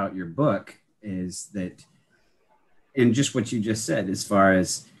your book is that, and just what you just said, as far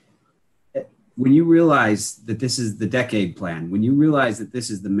as when you realize that this is the decade plan, when you realize that this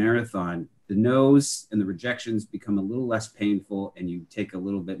is the marathon, the no's and the rejections become a little less painful, and you take a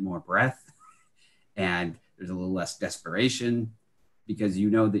little bit more breath, and there's a little less desperation, because you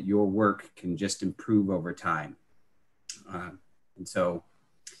know that your work can just improve over time. And so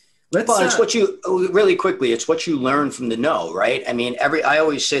it's what you, really quickly, it's what you learn from the no, right? I mean, I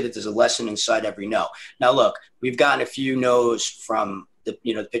always say that there's a lesson inside every no. Now, look, we've gotten a few no's from the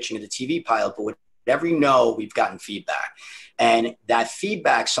pitching of the TV pilot, but with every no, we've gotten feedback. And that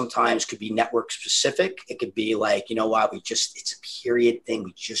feedback sometimes could be network specific. It could be like, you know what, it's a period thing.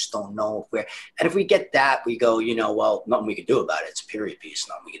 We just don't know where. And if we get that, we go, you know, well, nothing we can do about it. It's a period piece,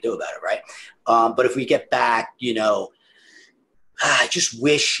 nothing we can do about it, right? But if we get back, you know, I just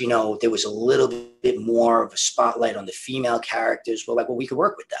wish, you know, there was a little bit more of a spotlight on the female characters. Well, we could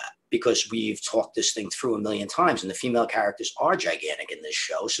work with that, because we've talked this thing through a million times, and the female characters are gigantic in this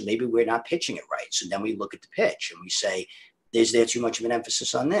show. So maybe we're not pitching it right. So then we look at the pitch and we say, is there too much of an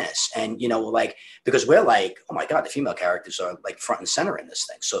emphasis on this? And, you know, because we're like, oh my God, the female characters are like front and center in this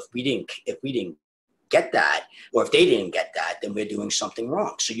thing. So if we didn't get that, or if they didn't get that, then we're doing something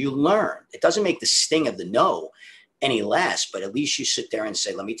wrong. So you learn. It doesn't make the sting of the no any less, but at least you sit there and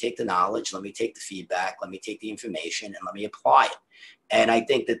say, let me take the knowledge, let me take the feedback, let me take the information, and let me apply it. And I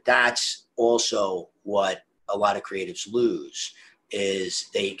think that that's also what a lot of creatives lose, is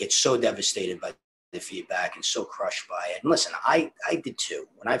they get so devastated by the feedback and so crushed by it. And listen, I did too.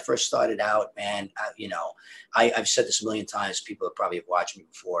 When I first started out, man, I've said this a million times. People have probably watched me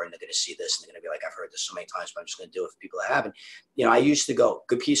before, and they're going to see this and they're going to be like, I've heard this so many times, but I'm just going to do it for people that haven't. You know, I used to go,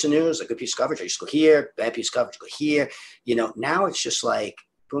 good piece of news, a good piece of coverage, I used to go here, bad piece of coverage, go here. You know, now it's just like,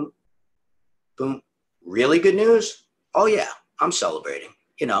 boom, boom, really good news. Oh yeah, I'm celebrating.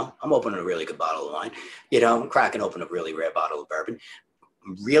 You know, I'm opening a really good bottle of wine. You know, I'm cracking open a really rare bottle of bourbon.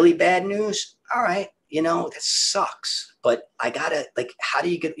 Really bad news. All right. You know, that sucks, but I gotta, like, how do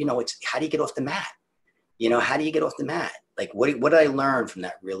you get, you know, how do you get off the mat? You know, how do you get off the mat? Like, what did I learn from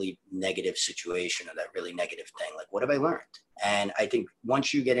that really negative situation or that really negative thing? Like, what have I learned? And I think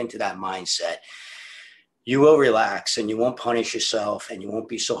once you get into that mindset, you will relax and you won't punish yourself and you won't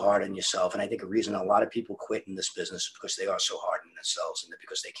be so hard on yourself. And I think a reason a lot of people quit in this business is because they are so hard on themselves and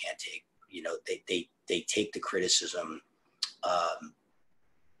because they can't take, you know, they take the criticism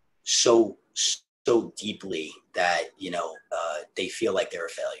so deeply that, you know, they feel like they're a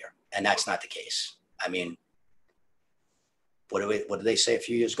failure. And that's not the case. I mean, what did they say a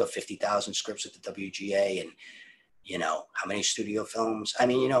few years ago? 50,000 scripts at the WGA, and you know how many studio films? I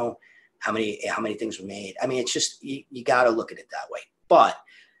mean, you know how many things were made. I mean, it's just you got to look at it that way. But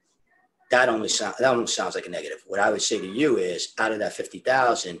that almost sounds like a negative. What I would say to you is, out of that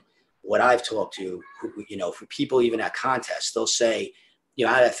 50,000, what I've talked to, you know, for people even at contests, they'll say, you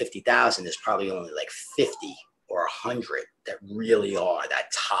know, out of that 50,000, there's probably only like 50 or 100 that really are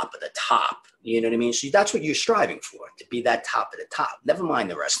that top of the top. You know what I mean? So that's what you're striving for, to be that top of the top. Never mind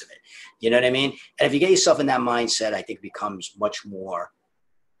the rest of it. You know what I mean? And if you get yourself in that mindset, I think it becomes much more.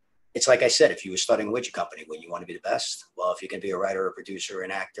 It's like I said, if you were starting a widget company, when you want to be the best, well, if you can be a writer, or a producer, or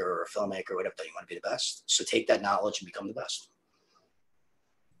an actor, or a filmmaker, or whatever, you want to be the best. So take that knowledge and become the best.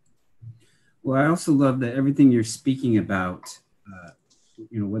 Well, I also love that everything you're speaking about,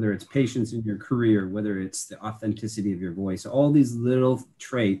 you know, whether it's patience in your career, whether it's the authenticity of your voice, all these little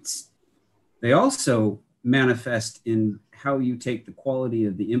traits, they also manifest in how you take the quality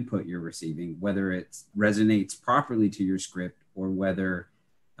of the input you're receiving, whether it resonates properly to your script or whether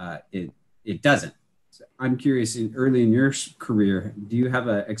it doesn't. So I'm curious, early in your career, do you have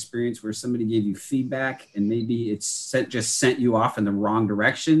an experience where somebody gave you feedback and maybe just sent you off in the wrong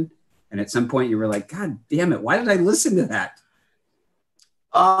direction? And at some point you were like, God damn it, why did I listen to that?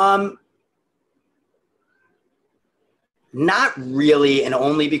 Not really, and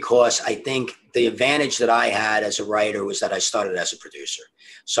only because I think the advantage that I had as a writer was that I started as a producer.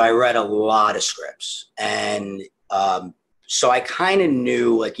 So I read a lot of scripts, and so I kind of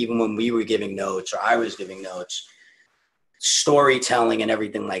knew, like, even when we were giving notes or I was giving notes, storytelling and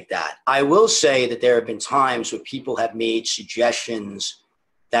everything like that. I will say that there have been times where people have made suggestions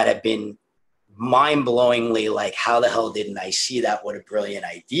that have been mind-blowingly like, how the hell didn't I see that? What a brilliant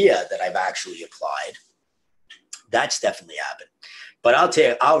idea that I've actually applied. That's definitely happened. But I'll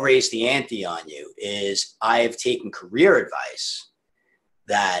tell you, I'll raise the ante on you, is I've taken career advice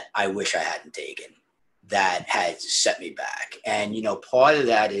that I wish I hadn't taken that had set me back. And, you know, part of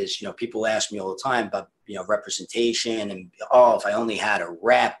that is, you know, people ask me all the time about, you know, representation and, oh, if I only had a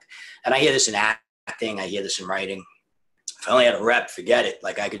rep. And I hear this in acting, I hear this in writing. If I only had a rep, forget it.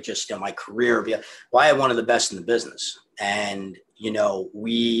 Like, I could just, you know, my career be, well, I had one of the best in the business. And, you know,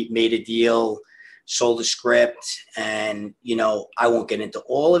 we made a deal, sold a script, and, you know, I won't get into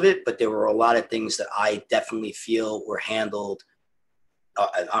all of it, but there were a lot of things that I definitely feel were handled.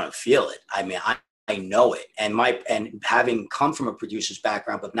 I don't feel it. I mean, I know it. And having come from a producer's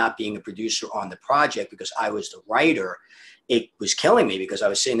background, but not being a producer on the project because I was the writer, it was killing me because I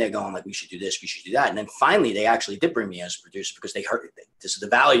was sitting there going like, we should do this, we should do that. And then finally they actually did bring me as a producer because they heard, this is the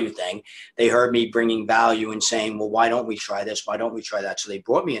value thing. They heard me bringing value and saying, well, why don't we try this? Why don't we try that? So they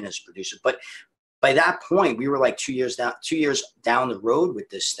brought me in as a producer. But by that point, we were like 2 years down the road with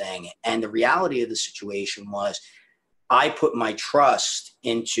this thing. And the reality of the situation was I put my trust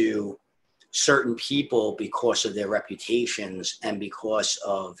into certain people because of their reputations and because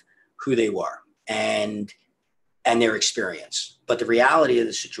of who they were and their experience. But the reality of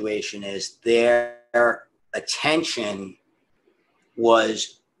the situation is their attention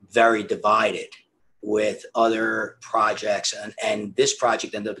was very divided with other projects. And this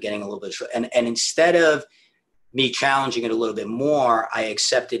project ended up getting a little bit short. And instead of me challenging it a little bit more, I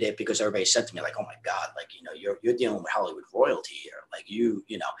accepted it because everybody said to me, like, oh my God, like, you know, you're dealing with Hollywood royalty here. Like, you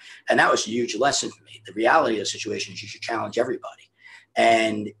know, and that was a huge lesson for me. The reality of the situation is you should challenge everybody.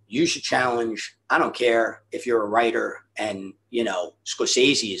 And you should challenge, I don't care if you're a writer and, you know,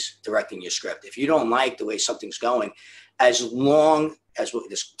 Scorsese is directing your script. If you don't like the way something's going, as long as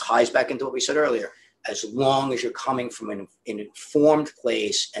this ties back into what we said earlier, as long as you're coming from an informed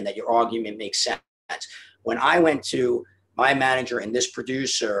place and that your argument makes sense. When I went to my manager and this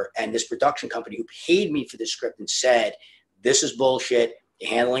producer and this production company who paid me for this script and said, this is bullshit, you're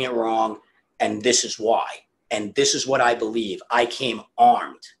handling it wrong, and this is why. And this is what I believe. I came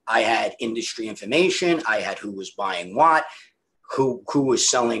armed. I had industry information. I had who was buying what, who was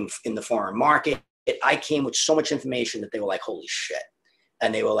selling in the foreign market. I came with so much information that they were like, holy shit.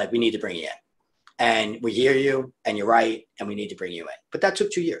 And they were like, we need to bring you in. And we hear you, and you're right, and we need to bring you in. But that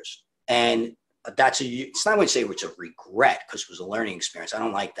took 2 years. And it's not going to say it's a regret because it was a learning experience. I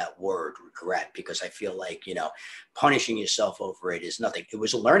don't like that word regret because I feel like, punishing yourself over it is nothing. It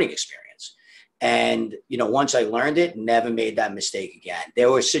was a learning experience. And, once I learned it, never made that mistake again.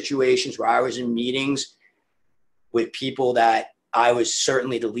 There were situations where I was in meetings with people that I was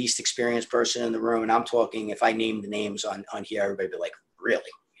certainly the least experienced person in the room. And I'm talking, if I named the names on here, everybody would be like, really?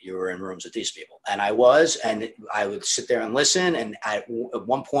 You were in rooms with these people? And I was, and I would sit there and listen. And at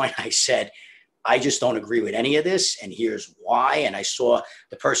one point I said, I just don't agree with any of this. And here's why. And I saw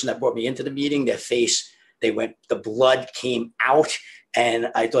the person that brought me into the meeting, their face, the blood came out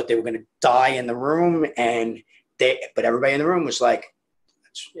and I thought they were going to die in the room. But everybody in the room was like,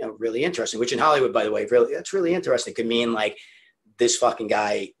 that's really interesting, which in Hollywood, by the way, that's really interesting. Could mean like, this fucking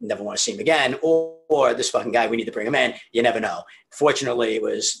guy, never want to see him again, or this fucking guy, we need to bring him in. You never know. Fortunately, it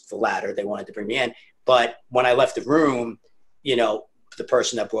was the latter. They wanted to bring me in. But when I left the room, the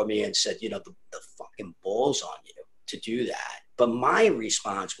person that brought me in said, the fucking balls on you to do that. But my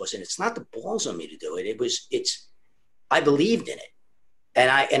response wasn't, it's not the balls on me to do it. I believed in it.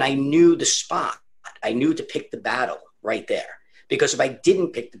 And I knew the spot. I knew to pick the battle right there. Because if I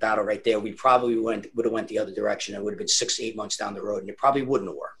didn't pick the battle right there, we probably would have went the other direction. It would have been 6 to 8 months down the road, and it probably wouldn't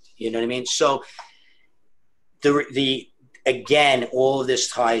have worked. You know what I mean? So again, all of this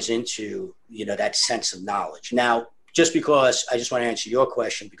ties into, that sense of knowledge. Now, just because I just want to answer your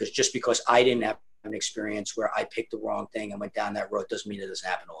question, because just because I didn't have an experience where I picked the wrong thing and went down that road doesn't mean it doesn't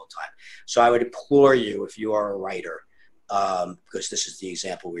happen all the time. So I would implore you, if you are a writer, because this is the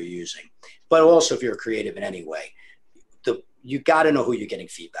example we're using, but also if you're creative in any way, you got to know who you're getting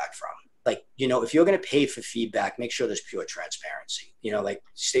feedback from. Like, if you're going to pay for feedback, make sure there's pure transparency. Like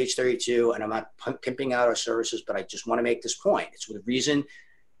Stage 32, and I'm not pimping out our services, but I just want to make this point. It's the reason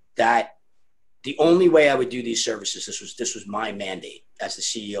that the only way I would do these services, this was my mandate as the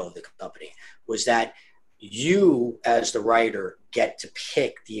CEO of the company, was that you as the writer get to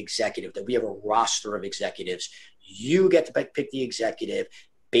pick the executive, that we have a roster of executives. You get to pick the executive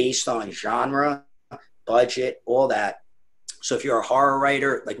based on genre, budget, all that. So if you're a horror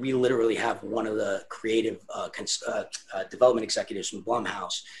writer, like we literally have one of the creative development executives from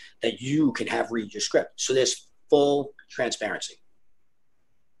Blumhouse that you can have read your script. So there's full transparency.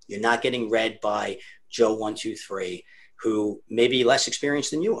 You're not getting read by Joe 123, who may be less experienced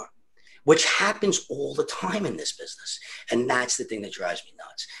than you are, which happens all the time in this business. And that's the thing that drives me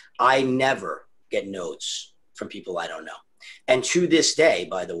nuts. I never get notes from people I don't know. And to this day,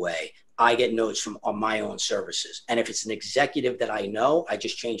 by the way, I get notes on my own services. And if it's an executive that I know, I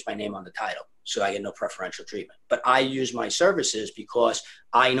just change my name on the title. So I get no preferential treatment. But I use my services because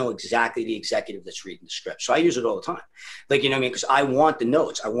I know exactly the executive that's reading the script. So I use it all the time. Like, because I want the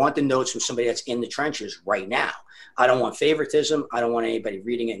notes. I want the notes from somebody that's in the trenches right now. I don't want favoritism. I don't want anybody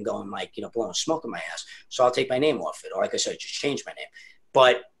reading it and going like, blowing smoke in my ass. So I'll take my name off it. Or like I said, just change my name.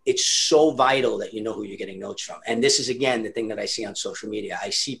 But it's so vital that you know who you're getting notes from. And this is, again, the thing that I see on social media.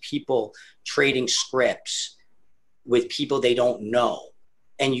 I see people trading scripts with people they don't know.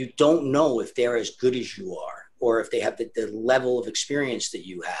 And you don't know if they're as good as you are, or if they have the level of experience that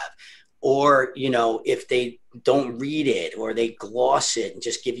you have, or, if they don't read it or they gloss it and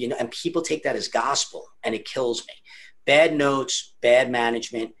just give you, and people take that as gospel, and it kills me. Bad notes, bad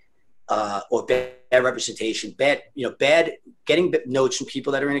management, or bad representation, bad getting notes from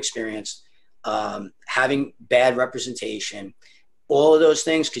people that are inexperienced, having bad representation, all of those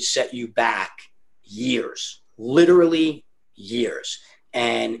things could set you back years, literally years.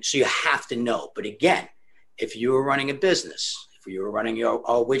 And so you have to know. But again, if you were running a business, if you were running your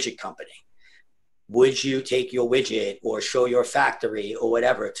widget company, would you take your widget or show your factory or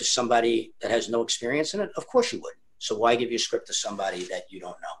whatever to somebody that has no experience in it? Of course you would. So why give your script to somebody that you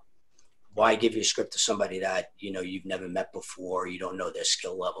don't know? Why give your script to somebody that, you've never met before, you don't know their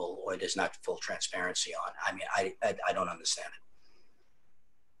skill level, or there's not full transparency on? I mean, I don't understand it.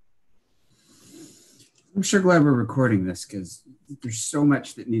 I'm sure glad we're recording this because there's so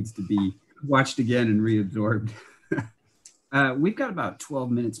much that needs to be watched again and reabsorbed. We've got about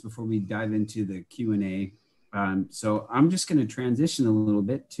 12 minutes before we dive into the Q&A. So I'm just going to transition a little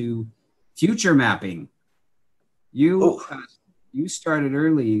bit to future mapping. You started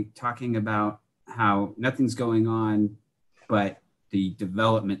early talking about how nothing's going on, but the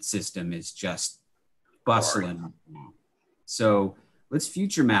development system is just bustling. So let's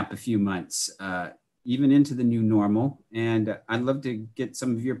future map a few months, even into the new normal. And I'd love to get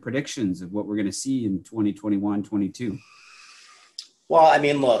some of your predictions of what we're going to see in 2021, 22. Well, I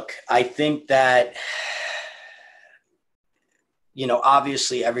mean, look, I think that,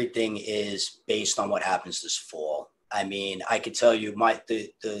 obviously everything is based on what happens this fall. I mean, I could tell you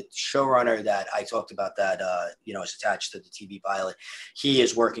the showrunner that I talked about that, is attached to the TV pilot. He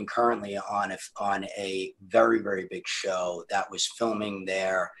is working currently on a very, very big show that was filming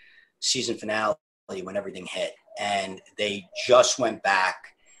their season finale when everything hit. And they just went back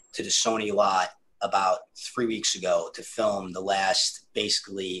to the Sony lot about 3 weeks ago to film the last,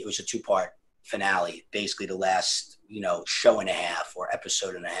 basically, it was a 2-part finale, basically the last, show and a half or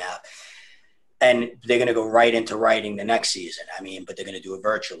episode and a half. And they're going to go right into writing the next season. I mean, but they're going to do it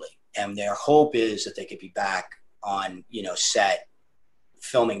virtually. And their hope is that they could be back on, set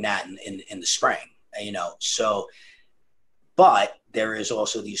filming that in the spring, So, but there is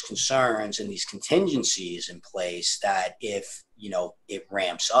also these concerns and these contingencies in place that if, it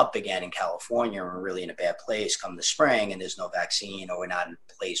ramps up again in California, and we're really in a bad place come the spring and there's no vaccine, or we're not in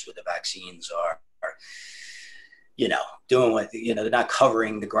a place where the vaccines are doing what, they're not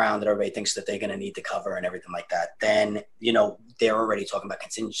covering the ground that everybody thinks that they're going to need to cover and everything like that, then, they're already talking about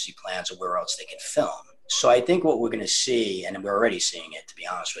contingency plans of where else they can film. So I think what we're going to see, and we're already seeing it, to be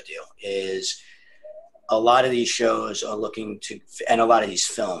honest with you, is a lot of these shows are looking to, and a lot of these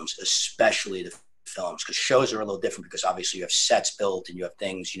films, especially the films, because shows are a little different because obviously you have sets built and you have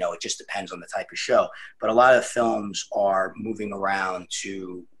things, it just depends on the type of show. But a lot of films are moving around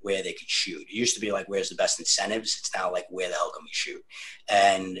to where they could shoot. It used to be like, where's the best incentives? It's now like, where the hell can we shoot?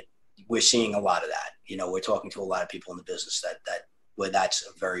 And we're seeing a lot of that. We're talking to a lot of people in the business where that's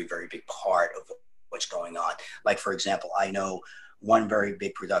a very, very big part of what's going on. Like, for example, I know one very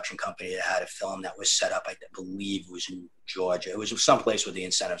big production company that had a film that was set up, I believe it was in Georgia. It was someplace where the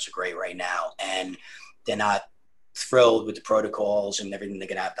incentives are great right now, and they're not thrilled with the protocols and everything they're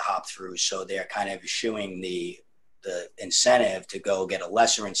going to have to hop through. So they're kind of eschewing the incentive to go get a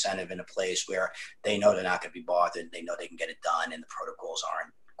lesser incentive in a place where they know they're not going to be bothered. They know they can get it done, and the protocols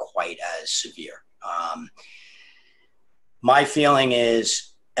aren't quite as severe. My feeling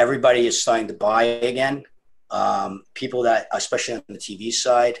is everybody is starting to buy again. People that, especially on the TV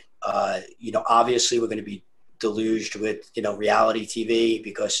side, obviously we're going to be deluged with, reality TV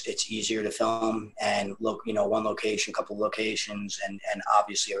because it's easier to film and look, one location, couple of locations. And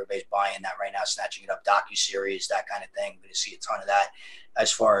obviously everybody's buying that right now, snatching it up, docuseries, that kind of thing. We're going to see a ton of that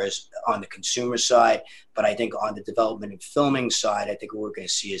as far as on the consumer side. But I think on the development and filming side, I think what we're going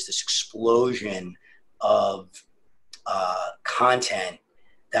to see is this explosion of content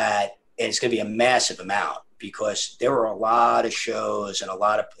that it's going to be a massive amount, because there were a lot of shows and a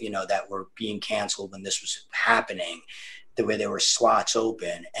lot of, that were being canceled when this was happening, where there were slots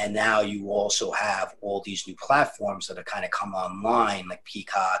open. And now you also have all these new platforms that are kind of come online, like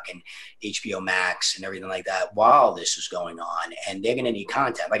Peacock and HBO Max and everything like that, while this is going on. And they're going to need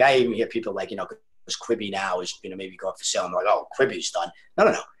content. Like, I even hear people like, because Quibi now is, maybe go up for sale. And they're like, oh, Quibi's done.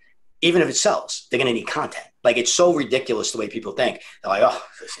 No. Even if it sells, they're going to need content. Like, it's so ridiculous the way people think. They're like, oh,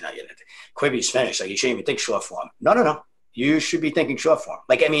 Quibi's finished. Like, you shouldn't even think short form. No. You should be thinking short form.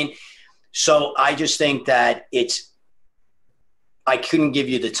 Like, so I just think that I couldn't give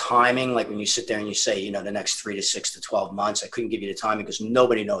you the timing. Like, when you sit there and you say, the next 3 to 6 to 12 months, I couldn't give you the timing because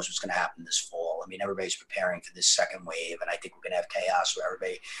nobody knows what's going to happen this fall. Everybody's preparing for this second wave. And I think we're going to have chaos where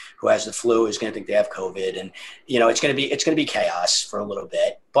everybody who has the flu is going to think they have COVID. And, it's going to be chaos for a little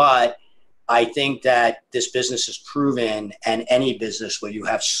bit. But I think that this business is proven, and any business where you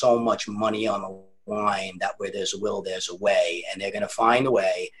have so much money on the line, that where there's a will, there's a way, and they're going to find a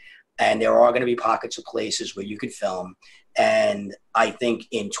way. And there are going to be pockets of places where you could film. And I think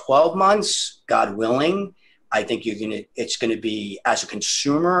in 12 months, God willing, I think it's going to be, as a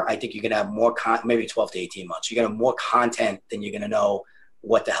consumer, I think you're going to have more, maybe 12 to 18 months. You're going to have more content than you're going to know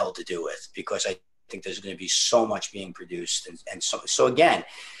what the hell to do with, because I think there's going to be so much being produced. And so again,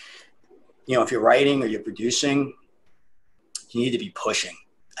 if you're writing or you're producing, you need to be pushing.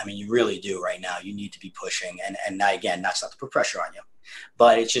 You really do right now. You need to be pushing. And again, that's not to put pressure on you,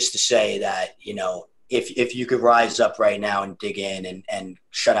 but it's just to say that, if you could rise up right now and dig in and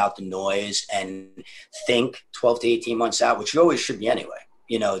shut out the noise and think 12 to 18 months out, which you always should be anyway.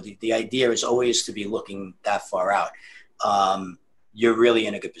 The idea is always to be looking that far out. You're really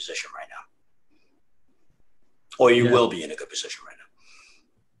in a good position right now. Or you will be in a good position right now.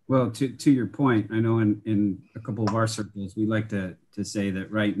 Well, to your point, I know in a couple of our circles, we like to say that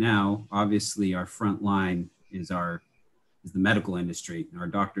right now, obviously our front line is the medical industry. Our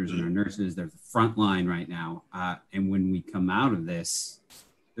doctors and our nurses, they're the front line right now. And when we come out of this,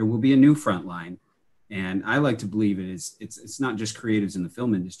 there will be a new front line. And I like to believe it's not just creatives in the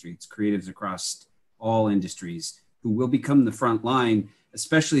film industry, it's creatives across all industries who will become the front line,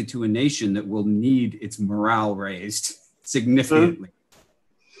 especially to a nation that will need its morale raised significantly.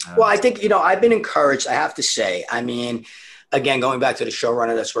 Well, I think, I've been encouraged, I have to say. I mean, again, going back to the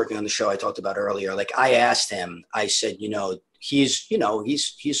showrunner that's working on the show I talked about earlier, like I asked him, I said, he's in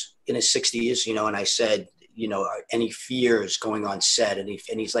his 60s, and I said, any fears going on set? And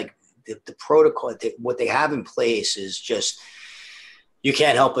he's like, the protocol, what they have in place is just, you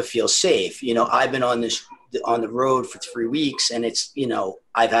can't help but feel safe. I've been on the road for 3 weeks, and it's,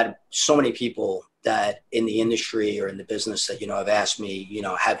 I've had so many people that in the industry or in the business that, have asked me,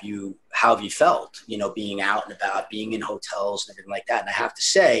 how have you felt, being out and about, being in hotels and everything like that. And I have to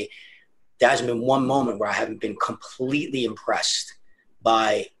say, there hasn't been one moment where I haven't been completely impressed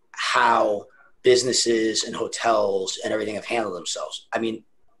by how businesses and hotels and everything have handled themselves. I mean,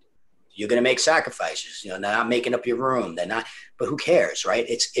 you're going to make sacrifices, they're not making up your room. They're not, but who cares, right?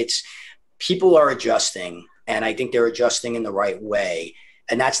 It's people are adjusting, and I think they're adjusting in the right way.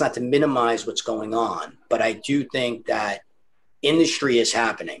 And that's not to minimize what's going on, but I do think that industry is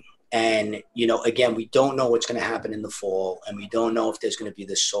happening. And, again, we don't know what's going to happen in the fall, and we don't know if there's going to be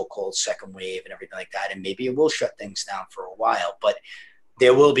this so-called second wave and everything like that. And maybe it will shut things down for a while, but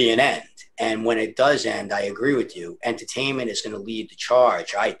there will be an end. And when it does end, I agree with you. Entertainment is going to lead the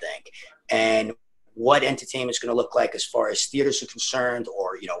charge, I think. And what entertainment is going to look like as far as theaters are concerned,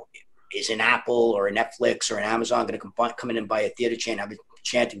 or, is an Apple or a Netflix or an Amazon going to come in and buy a theater chain? I've been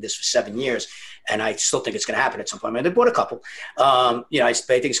chanting this for 7 years, and I still think it's going to happen at some point. I mean, they bought a couple. I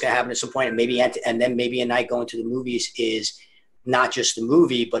think it's going to happen at some point, and then maybe a night going to the movies is not just the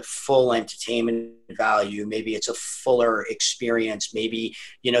movie, but full entertainment value. Maybe it's a fuller experience. Maybe,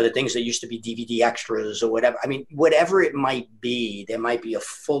 the things that used to be DVD extras or whatever. I mean, whatever it might be, there might be a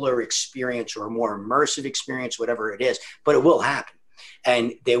fuller experience or a more immersive experience, whatever it is, but it will happen.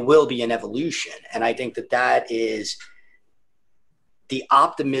 And there will be an evolution. And I think that is the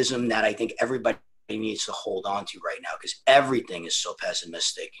optimism that I think everybody needs to hold on to right now, because everything is so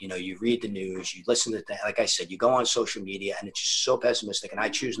pessimistic. You read the news, you listen to like I said, you go on social media, and it's just so pessimistic. And I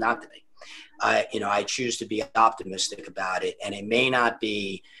choose not to be. I choose to be optimistic about it. And it may not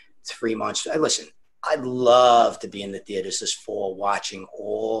be 3 months. Listen, I'd love to be in the theaters this fall watching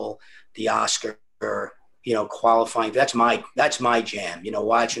all the Oscar qualifying. That's my jam,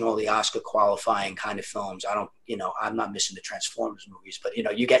 watching all the Oscar qualifying kind of films. I'm not missing the Transformers movies, but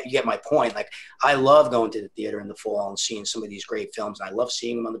you get my point. Like, I love going to the theater in the fall and seeing some of these great films. And I love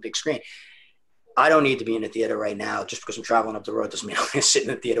seeing them on the big screen. I don't need to be in the theater right now. Just because I'm traveling up the road doesn't mean I'm going to sit in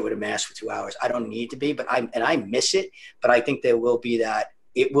the theater with a mask for 2 hours. I don't need to be, but I miss it. But I think there will be that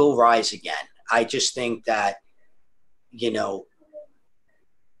it will rise again. I just think that,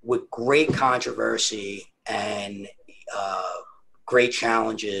 with great controversy and great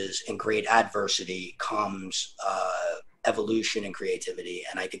challenges and great adversity comes evolution and creativity.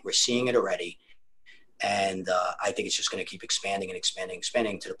 And I think we're seeing it already. And I think it's just going to keep expanding and expanding,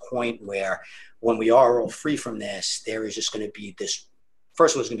 expanding to the point where when we are all free from this, there is just going to be this,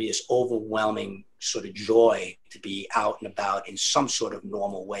 first of all, it's going to be this overwhelming sort of joy to be out and about in some sort of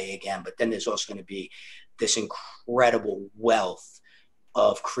normal way again. But then there's also going to be this incredible wealth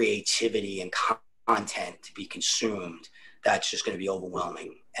of creativity and content to be consumed that's just going to be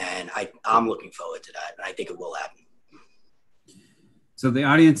overwhelming. And I'm looking forward to that. And I think it will happen. So the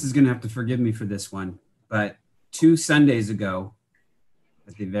audience is going to have to forgive me for this one, but 2 Sundays ago,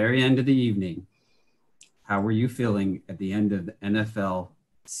 at the very end of the evening, how were you feeling at the end of the NFL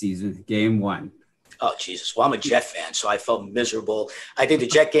season, game 1? Oh, Jesus. Well, I'm a Jet fan, so I felt miserable. I think the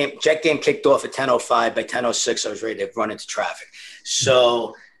Jet game kicked off at 10:05. By 10:06, I was ready to run into traffic.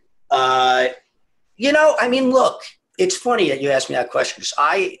 So, I mean, look, it's funny that you asked me that question, because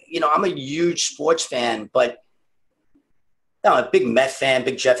I'm a huge sports fan, but I'm a big Met fan,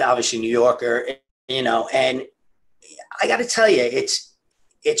 big Jet fan, obviously New Yorker, and I got to tell you,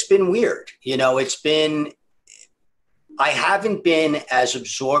 it's been weird. I haven't been as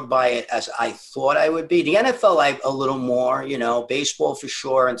absorbed by it as I thought I would be. The NFL, a little more, baseball for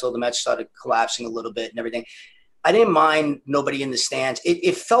sure, until the Mets started collapsing a little bit and everything. I didn't mind nobody in the stands.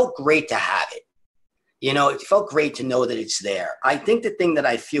 It felt great to have it. It felt great to know that it's there. I think the thing that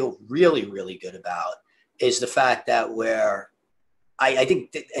I feel really, really good about is the fact that I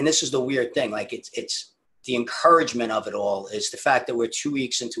think, and this is the weird thing, like it's the encouragement of it all is the fact that we're 2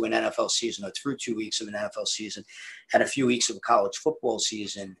 weeks into an NFL season, or through 2 weeks of an NFL season, and a few weeks of a college football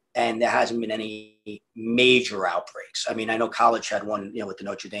season, and there hasn't been any major outbreaks. I mean, I know college had one, with the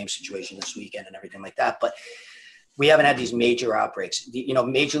Notre Dame situation this weekend and everything like that, but we haven't had these major outbreaks.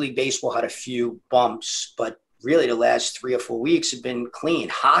 Major League Baseball had a few bumps, but really the last 3 or 4 weeks have been clean.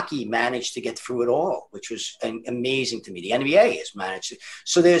 Hockey managed to get through it all, which was amazing to me. The NBA has managed to.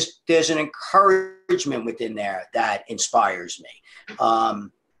 So there's an encouragement within there that inspires me.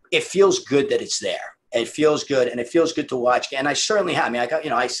 it feels good that it's there. It feels good, and it feels good to watch. And I certainly have. I mean, I got, you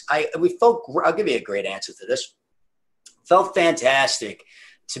know, we felt. I'll give you a great answer to this. Felt fantastic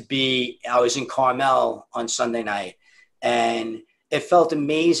to be. I was in Carmel on Sunday night, and it felt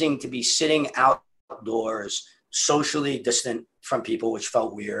amazing to be sitting outdoors, socially distant from people, which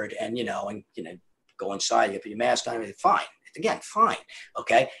felt weird. And go inside, you put your mask on, everything fine. Again, fine,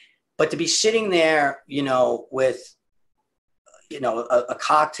 okay. But to be sitting there, with a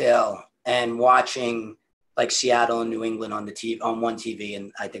cocktail and watching like Seattle and New England on the TV, on one TV,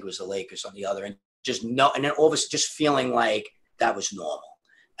 and I think it was the Lakers on the other, and and then all of us just feeling like that was normal.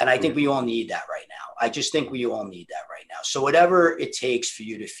 And I think we all need that right now. I just think we all need that right now. So whatever it takes for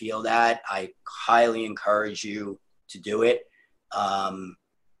you to feel that, I highly encourage you to do it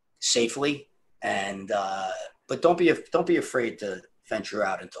safely. And but don't be afraid to venture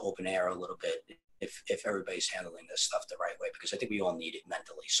out into open air a little bit if everybody's handling this stuff the right way, because I think we all need it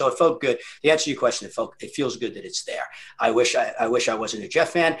mentally. So it felt good. The answer to your question, it feels good that it's there. I wish I wasn't a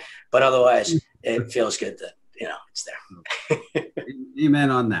Jeff fan, but otherwise it feels good that it's there. Amen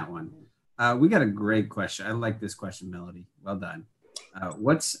on that one. We got a great question. I like this question, Melody. Well done.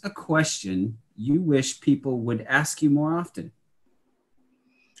 What's a question you wish people would ask you more often?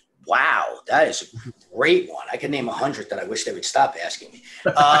 Wow, that is a great one. I could name 100 that I wish they would stop asking me.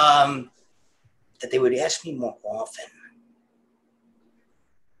 That they would ask me more often.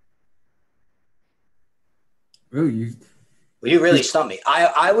 Oh, you really stumped me.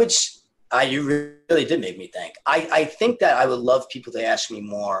 You really did make me think. I think that I would love people to ask me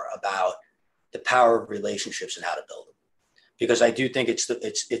more about the power of relationships and how to build them, because I do think it's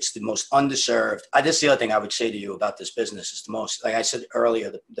the most underserved. This is the other thing I would say to you about this business is the most, like I said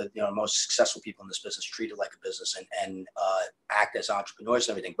earlier, the most successful people in this business treat it like a business and act as entrepreneurs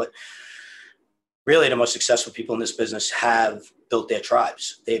and everything. But really, the most successful people in this business have built their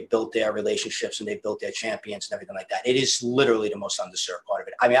tribes. They've built their relationships and they've built their champions and everything like that. It is literally the most underserved part of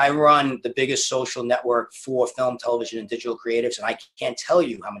it. I mean, I run the biggest social network for film, television, and digital creatives, and I can't tell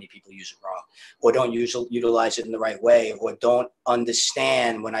you how many people use it wrong or don't utilize it in the right way or don't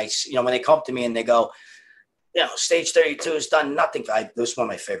understand when they come up to me and they go, Stage 32 has done nothing. This is one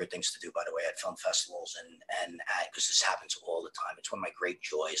of my favorite things to do, by the way, at film festivals and because this happens all the time. It's one of my great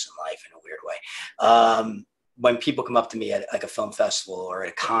joys in life in a weird way. When people come up to me at like a film festival or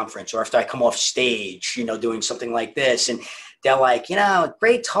at a conference or after I come off stage, doing something like this, and they're like,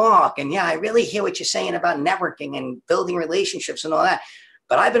 great talk. And yeah, I really hear what you're saying about networking and building relationships and all that.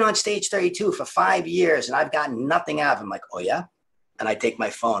 But I've been on Stage 32 for 5 years and I've gotten nothing out of it. I'm like, oh yeah? And I take my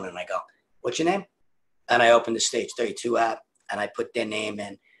phone and I go, what's your name? And I open the Stage 32 app and I put their name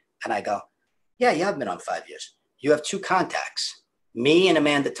in and I go, yeah, you have been on 5 years. You have 2 contacts, me and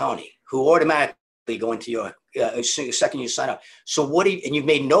Amanda Tony, who automatically go into your second you sign up. So and you've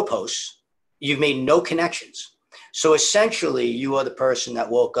made no posts, you've made no connections. So essentially you are the person that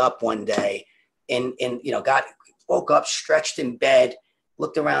woke up one day and woke up, stretched in bed,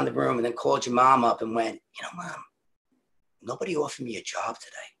 looked around the room and then called your mom up and went, Mom, nobody offered me a job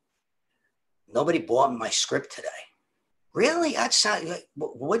today. Nobody bought my script today. Really? That's not,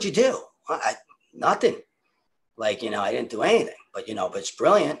 what'd you do? Nothing. I didn't do anything, but it's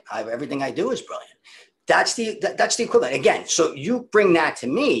brilliant. Everything I do is brilliant. That's the equivalent. Again, so you bring that to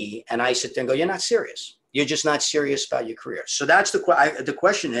me and I sit there and go, you're not serious. You're just not serious about your career. So that's the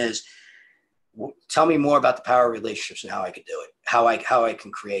question is, tell me more about the power of relationships and how I could do it. How I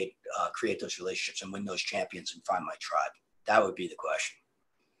can create those relationships and win those champions and find my tribe. That would be the question.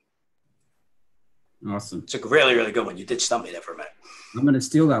 Awesome. It's a really, really good one. You did stump me there for a minute. I'm going to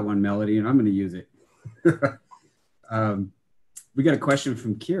steal that one, Melody, and I'm going to use it. We got a question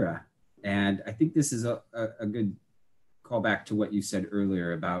from Kira, and I think this is a good callback to what you said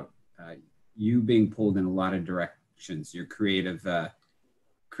earlier about you being pulled in a lot of directions. Your creative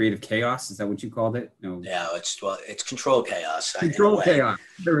chaos. Is that what you called it? No. Yeah, it's controlled chaos. Controlled chaos.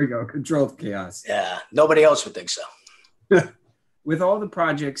 There we go. Controlled chaos. Yeah, nobody else would think so. With all the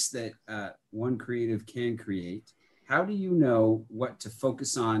projects that one creative can create, how do you know what to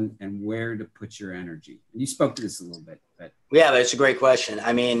focus on and where to put your energy? And you spoke to this a little bit, but yeah, but it's a great question.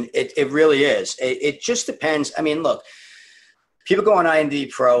 I mean, it really is. It just depends. I mean, look, people go on IMDb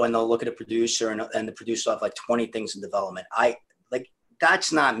Pro and they'll look at a producer and the producer will have like 20 things in development.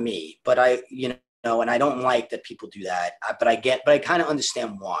 That's not me, but and I don't like that people do that. But I kind of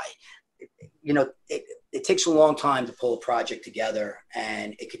understand why. It takes a long time to pull a project together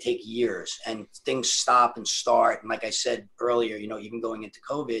and it could take years and things stop and start. And like I said earlier, even going into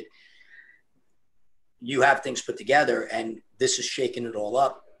COVID, you have things put together and this is shaking it all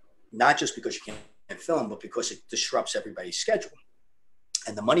up, not just because you can't film, but because it disrupts everybody's schedule.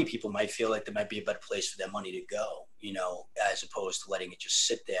 and the money people might feel like there might be a better place for their money to go, you know, as opposed to letting it just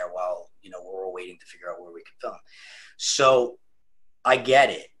sit there while, you know, we're all waiting to figure out where we can film. So I get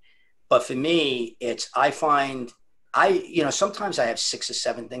it. But for me, you know, sometimes I have 6 or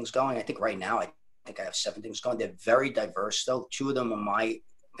 7 things going. I think right now, I think I have 7 things going. They're very diverse though. 2 of them are my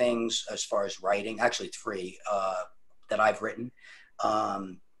things as far as writing, actually 3 that I've written.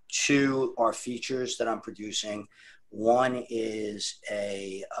 2 are features that I'm producing. 1 is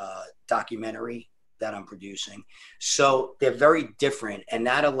a documentary that I'm producing. So they're very different, and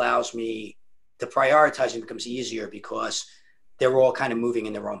that allows me, the prioritizing becomes easier because they're all kind of moving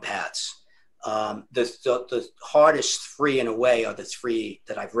in their own paths. The hardest 3 in a way are the 3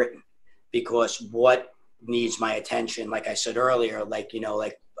 that I've written, because what needs my attention, like I said earlier, like, you know,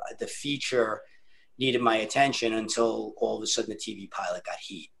 like the feature needed my attention until all of a sudden the TV pilot got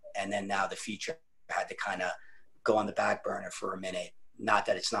heat. And then now the feature had to kind of go on the back burner for a minute. Not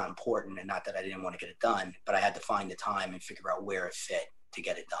that it's not important and not that I didn't want to get it done, but I had to find the time and figure out where it fit to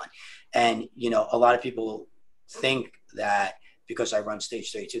get it done. And, you know, a lot of people think that because I run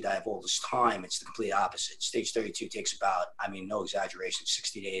Stage 32, that I have all this time. It's the complete opposite. Stage 32 takes about, I mean, no exaggeration,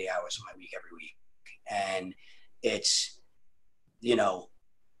 60 to 80 hours of my week every week. And it's, you know,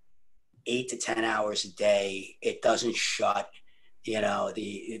 8 to 10 hours a day. It doesn't shut. You know,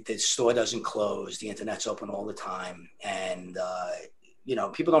 the store doesn't close. The internet's open all the time. And, you know,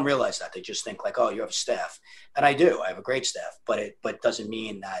 people don't realize that. They just think like, oh, you have a staff. And I do. I have a great staff. But it doesn't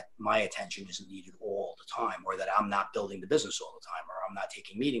mean that my attention isn't needed all the time, or that I'm not building the business all the time, or I'm not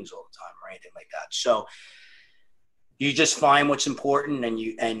taking meetings all the time, or anything like that. So you just find what's important,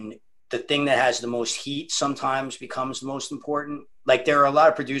 and the thing that has the most heat sometimes becomes the most important. Like, there are a lot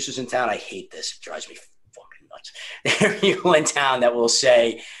of producers in town. I hate this. It drives me fucking nuts. There are people in town that will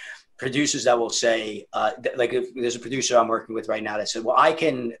say, producers that will say, like, if there's a producer I'm working with right now that said, well, I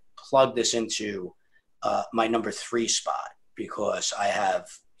can plug this into my number 3 spot because I have,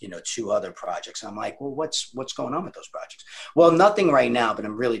 you know, 2 other projects. And I'm like, well, what's going on with those projects? Well, nothing right now, but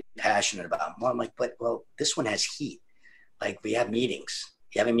I'm really passionate about them. Well, I'm like, well, this one has heat. Like, we have meetings.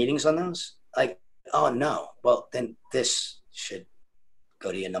 You having meetings on those? Like, oh no. Well, then this should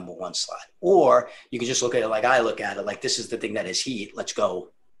go to your number 1 slot. Or you can just look at it like I look at it, like, this is the thing that is heat. Let's go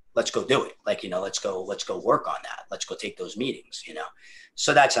do it. Like, you know, let's go work on that. Let's go take those meetings, you know?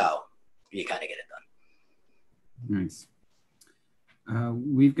 So that's how you kind of get it done. Nice.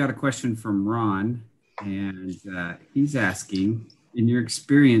 We've got a question from Ron, and he's asking, in your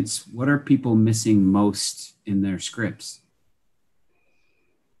experience, what are people missing most in their scripts?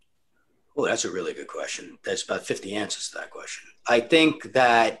 Oh, that's a really good question. There's about 50 answers to that question. I think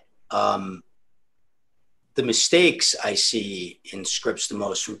that the mistakes I see in scripts the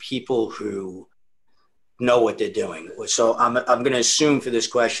most from people who know what they're doing. So I'm going to assume for this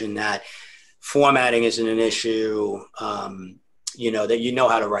question that formatting isn't an issue, you know, that you know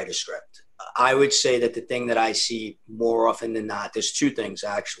how to write a script. I would say that the thing that I see more often than not, there's 2 things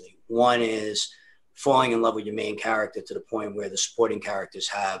actually. One is falling in love with your main character to the point where the supporting characters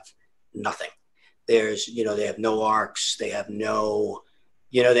have nothing. There's, you know, they have no arcs. They have no,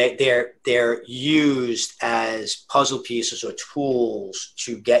 you know, they're used as puzzle pieces or tools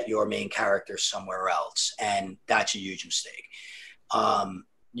to get your main character somewhere else. And that's a huge mistake.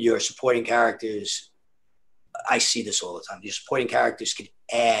 Your supporting characters, I see this all the time. Your supporting characters could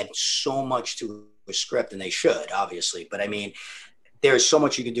add so much to a script, and they should, obviously. But I mean, there's so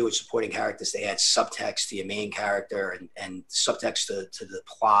much you can do with supporting characters. They add subtext to your main character and subtext to the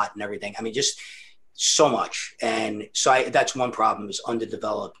plot and everything. I mean, just so much. And so that's one problem, is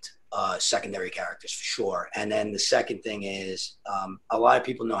underdeveloped secondary characters for sure. And then the second thing is a lot of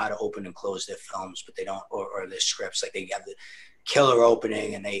people know how to open and close their films, but they don't, or their scripts. Like, they have the killer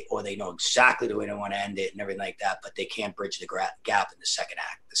opening and they know exactly the way they want to end it and everything like that, but they can't bridge the gap in the second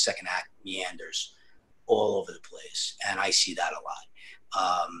act. The second act meanders all over the place. And I see that a lot.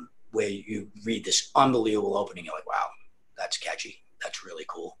 Where you read this unbelievable opening, you're like, wow, that's catchy. That's really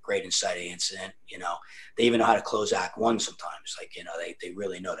cool. Great inciting incident. You know, they even know how to close act 1 sometimes. Like, you know, they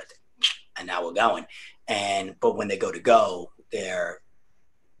really know that. And now we're going. But when they go, they're,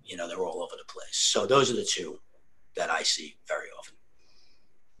 you know, they're all over the place. So those are the 2 that I see very often.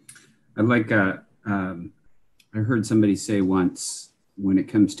 I'd like, I heard somebody say once, when it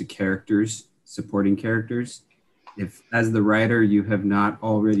comes to characters, supporting characters, if as the writer you have not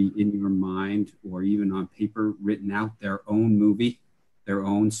already in your mind or even on paper written out their own movie, their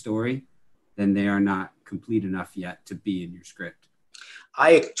own story, then they are not complete enough yet to be in your script.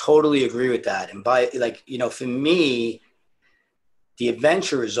 I totally agree with that. And by, like, you know, for me, the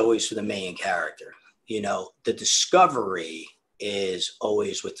adventure is always for the main character. You know, the discovery is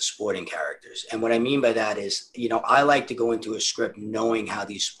always with the supporting characters. And what I mean by that is, you know, I like to go into a script knowing how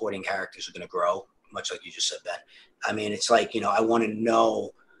these supporting characters are going to grow, much like you just said, Ben. I mean, it's like, you know, I want to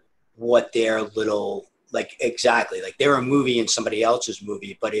know what their little, like, exactly, like they're a movie in somebody else's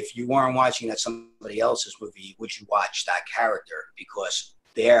movie, but if you weren't watching that somebody else's movie, would you watch that character? Because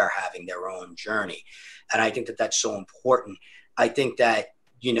they're having their own journey. And I think that that's so important. I think that,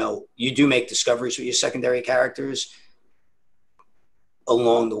 you know, you do make discoveries with your secondary characters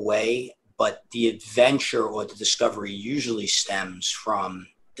along the way, but the adventure or the discovery usually stems from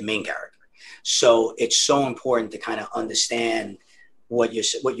the main character. So it's so important to kind of understand what you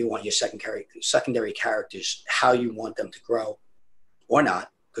want your secondary characters, how you want them to grow or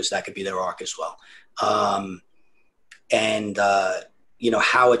not, because that could be their arc as well. You know,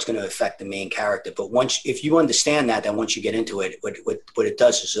 how it's going to affect the main character. But if you understand that, then once you get into it, what it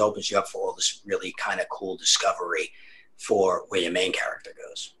does is it opens you up for all this really kind of cool discovery for where your main character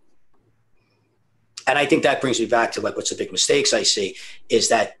goes. And I think that brings me back to like, what's the big mistakes I see is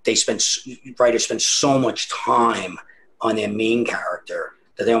that writers spend so much time on their main character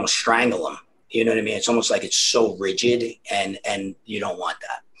that they almost strangle them. You know what I mean? It's almost like it's so rigid, and you don't want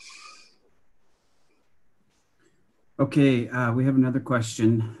that. Okay, we have another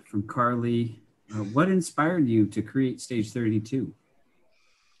question from Carly. What inspired you to create Stage 32?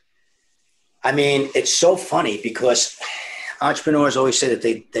 I mean, it's so funny because entrepreneurs always say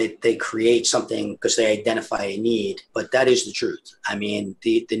that they create something because they identify a need, but that is the truth. I mean,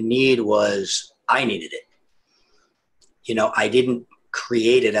 the need was, I needed it. You know, I didn't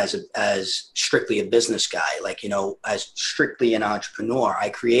create it as strictly a business guy, like, you know, as strictly an entrepreneur. I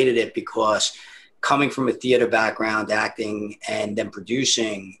created it because coming from a theater background, acting, and then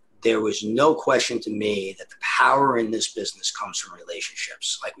producing, there was no question to me that the power in this business comes from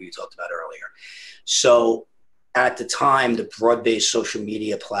relationships, like we talked about earlier. So at the time, the broad-based social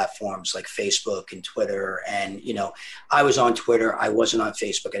media platforms like Facebook and Twitter, and, you know, I was on Twitter. I wasn't on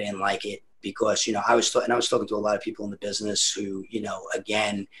Facebook. I didn't like it because, you know, I was talking to a lot of people in the business who, you know,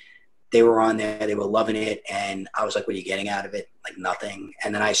 again, they were on there, they were loving it. And I was like, what are you getting out of it? Like nothing.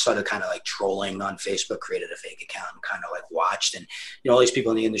 And then I started kind of like trolling on Facebook, created a fake account and kind of like watched. And, you know, all these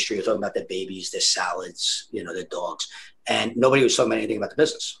people in the industry are talking about their babies, their salads, you know, their dogs. And nobody was talking about anything about the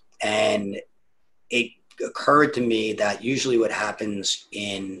business. And it occurred to me that usually what happens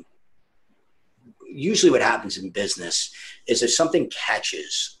in business is if something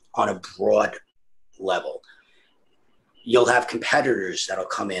catches on a broad level, you'll have competitors that'll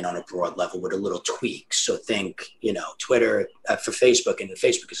come in on a broad level with a little tweak. So think, you know, Twitter for Facebook, and the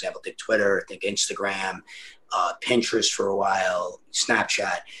Facebook example, think Twitter, think Instagram, Pinterest for a while,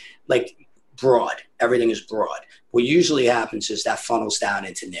 Snapchat, like broad, everything is broad. What usually happens is that funnels down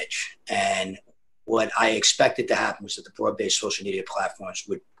into niche. And what I expected to happen was that the broad-based social media platforms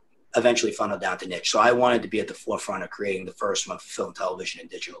would eventually funnel down to niche. So I wanted to be at the forefront of creating the first one for film, television, and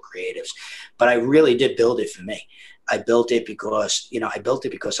digital creatives. But I really did build it for me. I built it because, you know, I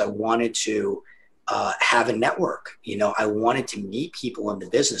wanted to have a network. You know, I wanted to meet people in the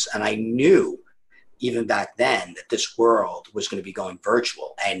business. And I knew even back then that this world was going to be going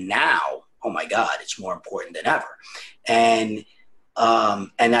virtual. And now, oh my God, it's more important than ever. And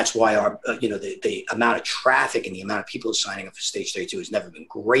that's why our, you know, the amount of traffic and the amount of people signing up for Stage 32 has never been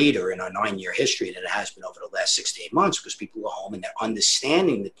greater in our 9-year history than it has been over the last 6 to 8 months, because people are home and they're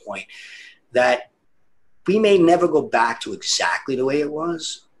understanding the point that we may never go back to exactly the way it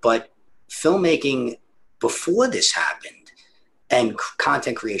was, but filmmaking before this happened and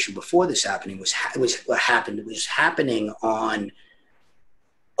content creation before this happening was happening on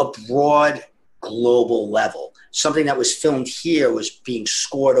a broad global level. Something that was filmed here was being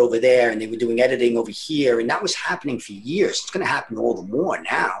scored over there, and they were doing editing over here, and that was happening for years. It's going to happen all the more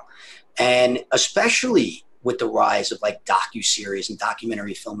now, and especially with the rise of like docuseries and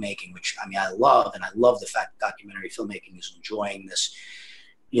documentary filmmaking, which I mean I love, and I love the fact that documentary filmmaking is enjoying this.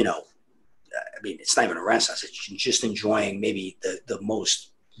 You know, I mean, it's not even a renaissance; it's just enjoying maybe the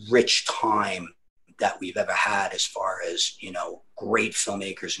most rich time that we've ever had as far as, you know, great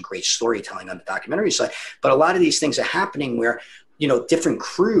filmmakers and great storytelling on the documentary side. But a lot of these things are happening where, you know, different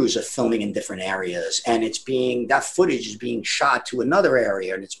crews are filming in different areas, and that footage is being shot to another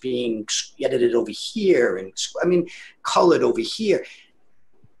area, and it's being edited over here, and I mean, colored over here.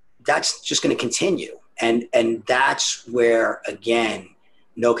 That's just going to continue. And that's where, again,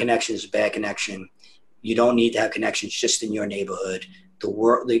 no connection is a bad connection. You don't need to have connections just in your neighborhood.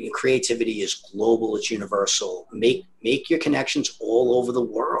 The creativity is global, it's universal. Make your connections all over the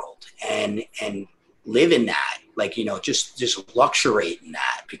world and live in that. Like, you know, just luxuriate in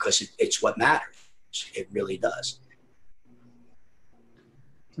that, because it's what matters. It really does.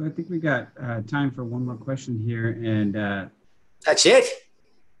 So I think we got time for one more question here, and that's it.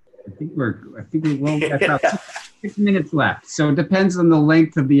 I think we will get about 6 minutes left. So it depends on the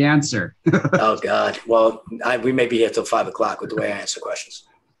length of the answer. Oh God. Well, we may be here till 5 o'clock with the way I answer questions.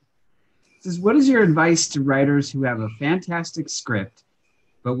 It says, what is your advice to writers who have a fantastic script,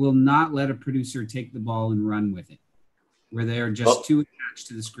 but will not let a producer take the ball and run with it, where they are just too attached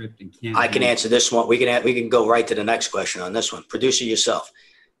to the script and can't? I can answer this one. We can go right to the next question on this one. Produce it yourself.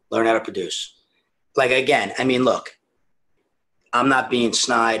 Learn how to produce. Like, again, I mean, look, I'm not being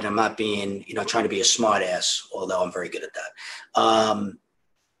snide. I'm not being, trying to be a smart ass, although I'm very good at that.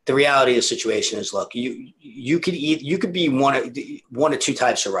 The reality of the situation is, look, you could be one of two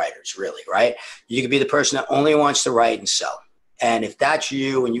types of writers, really, right? You could be the person that only wants to write and sell. And if that's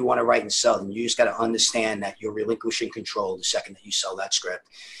you and you want to write and sell, then you just got to understand that you're relinquishing control the second that you sell that script.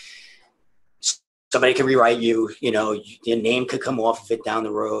 Somebody could rewrite you, your name could come off of it down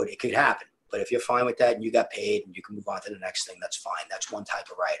the road. It could happen. But if you're fine with that and you got paid and you can move on to the next thing, that's fine. That's one type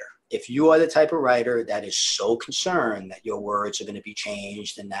of writer. If you are the type of writer that is so concerned that your words are going to be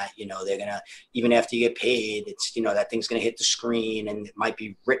changed and that, they're going to, even after you get paid, it's, that thing's going to hit the screen and it might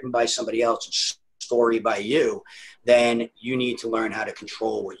be written by somebody else and story by you, then you need to learn how to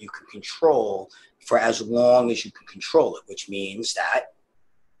control what you can control for as long as you can control it, which means that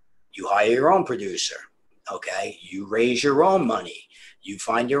you hire your own producer. Okay. You raise your own money. You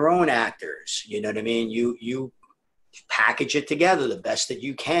find your own actors, you know what I mean? You package it together the best that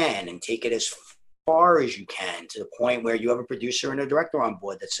you can and take it as far as you can to the point where you have a producer and a director on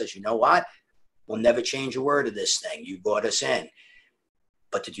board that says, you know what, we'll never change a word of this thing. You brought us in.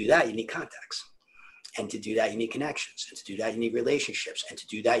 But to do that, you need contacts. And to do that, you need connections. And to do that, you need relationships. And to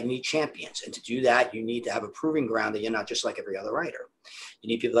do that, you need champions. And to do that, you need to have a proving ground that you're not just like every other writer. You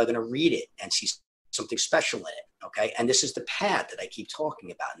need people that are going to read it and see something special in it. Okay. And this is the path that I keep talking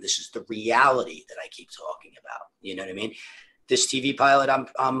about. And this is the reality that I keep talking about. You know what I mean? This TV pilot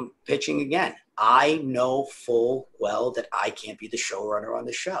I'm pitching again. I know full well that I can't be the showrunner on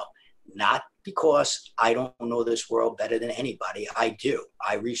the show. Not because I don't know this world better than anybody. I do.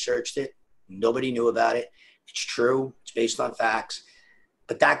 I researched it. Nobody knew about it. It's true. It's based on facts.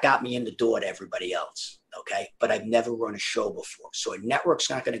 But that got me in the door to everybody else. Okay. But I've never run a show before. So a network's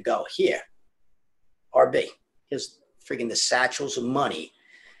not going to go, here, RB, here's friggin' the satchels of money.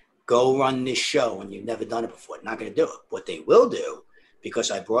 Go run this show when you've never done it before. Not going to do it. What they will do,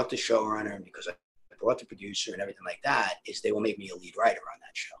 because I brought the showrunner and because I brought the producer and everything like that, is they will make me a lead writer on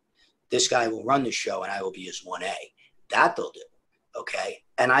that show. This guy will run the show and I will be his 1A. That they'll do. Okay.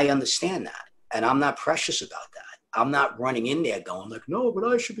 And I understand that. And I'm not precious about that. I'm not running in there going like, no, but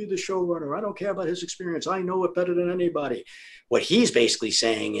I should be the showrunner. I don't care about his experience. I know it better than anybody. What he's basically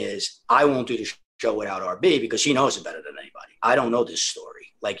saying is, I won't do the show without RB because he knows it better than anybody. I don't know this story.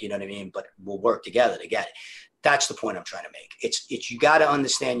 Like, you know what I mean? But we'll work together to get it. That's the point I'm trying to make. It's you got to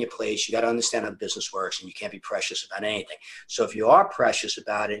understand your place. You got to understand how the business works, and you can't be precious about anything. So if you are precious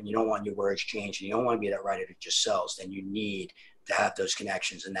about it and you don't want your words changed and you don't want to be that writer that just sells, then you need to have those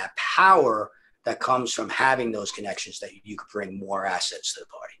connections and that power that comes from having those connections that you could bring more assets to the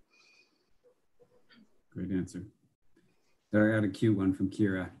party. Great answer. There, I got a cute one from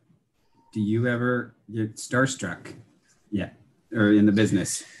Kira. Do you ever get starstruck yet, or in the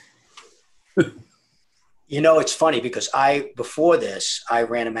business? It's funny because before this, I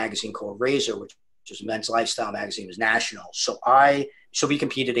ran a magazine called Razor, which was a men's lifestyle magazine. It was national. So we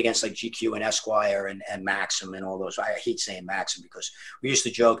competed against like GQ and Esquire and Maxim and all those. I hate saying Maxim because we used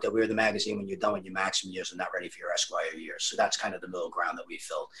to joke that we were the magazine when you're done with your Maxim years and not ready for your Esquire years. So that's kind of the middle ground that we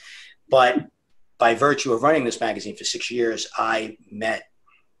filled. But by virtue of running this magazine for 6 years, I met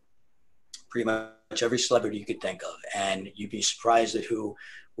pretty much every celebrity you could think of. And you'd be surprised at who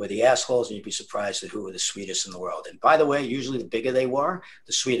were the assholes, and you'd be surprised at who were the sweetest in the world. And by the way, usually the bigger they were,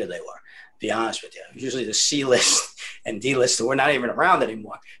 the sweeter they were. Be honest with you. Usually the C-list and D-list who were not even around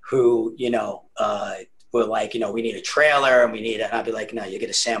anymore, who, were like, we need a trailer and and I'd be like, no, you get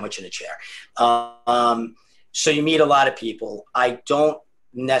a sandwich and a chair. So you meet a lot of people. I don't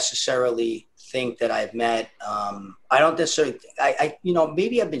necessarily think that I've met, I don't necessarily,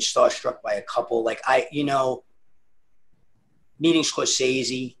 maybe I've been starstruck by a couple, meeting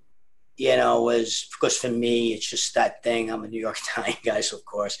Scorsese, was, because for me, it's just that thing. I'm a New York Times guy, so of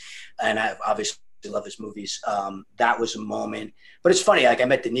course, and I obviously love his movies. That was a moment, but it's funny. Like I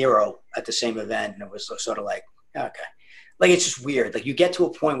met De Niro at the same event, and it was sort of like, okay, like it's just weird. Like you get to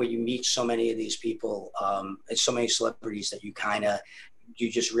a point where you meet so many of these people and so many celebrities that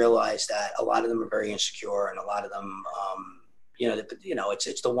you just realize that a lot of them are very insecure, and a lot of them,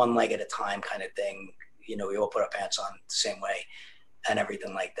 it's the one leg at a time kind of thing. We all put our pants on the same way. and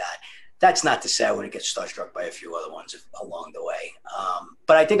everything like that. That's not to say I wouldn't get starstruck by a few other ones along the way.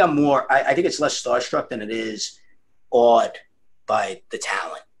 But I think I think it's less starstruck than it is awed by the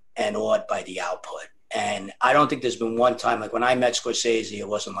talent and awed by the output. And I don't think there's been one time, like when I met Scorsese, it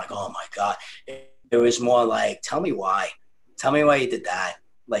wasn't like, oh my God. It was more like, tell me why. Tell me why you did that.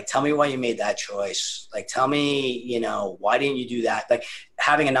 Like, tell me why you made that choice. Like, tell me, you know, why didn't you do that? Like,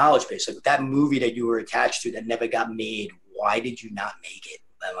 having a knowledge base, like that movie that you were attached to that never got made, why did you not make it?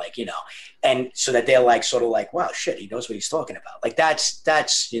 And like, you know, and so that they're like, sort of like, wow, shit, he knows what he's talking about. Like,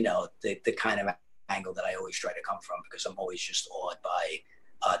 that's, you know, the kind of angle that I always try to come from, because I'm always just awed by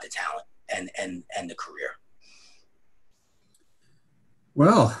the talent and the career.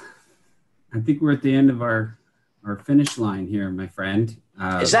 Well, I think we're at the end of our finish line here, my friend.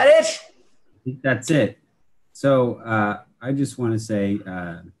 Is that it? I think that's it. So I just want to say,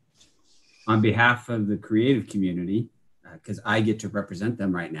 on behalf of the creative community, because I get to represent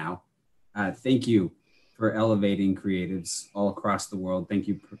them right now, thank you for elevating creatives all across the world. Thank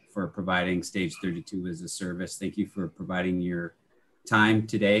you for providing Stage 32 as a service. Thank you for providing your time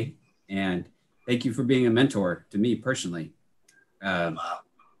today. And thank you for being a mentor to me personally.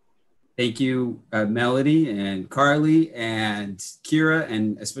 Thank you, Melody and Carly and Kira,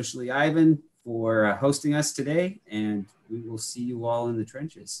 and especially Ivan, for hosting us today. And we will see you all in the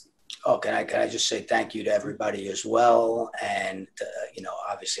trenches. Oh, can I just say thank you to everybody as well. And, you know,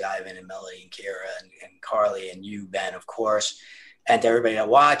 obviously Ivan and Melody and Kira and Carly and you, Ben, of course, and to everybody that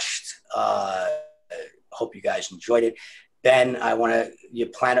watched. Hope you guys enjoyed it. Ben, your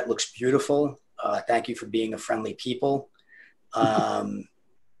planet looks beautiful. Thank you for being a friendly people. You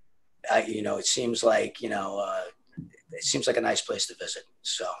know, it seems like, you know, it seems like a nice place to visit.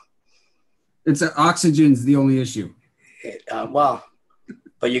 So it's oxygen's the only issue. Well,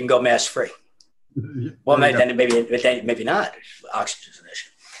 but you can go mask free. Well, maybe not. Oxygen's an issue.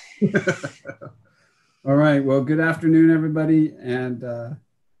 All right. Well, good afternoon, everybody. And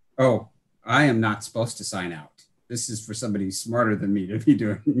I am not supposed to sign out. This is for somebody smarter than me to be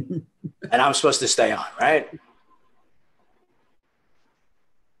doing. And I'm supposed to stay on, right?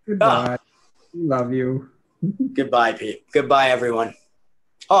 Goodbye. Love you. Goodbye, Pete. Goodbye, everyone.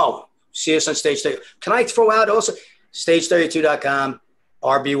 Oh, see us on Stage 32. Can I throw out also stage32.com?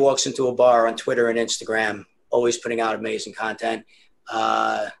 RB Walks Into a Bar on Twitter and Instagram. Always putting out amazing content.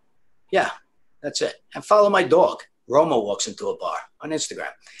 Yeah, that's it. And follow my dog. Roma Walks Into a Bar on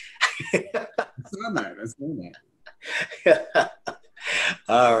Instagram. I saw that.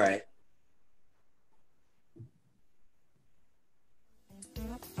 All right.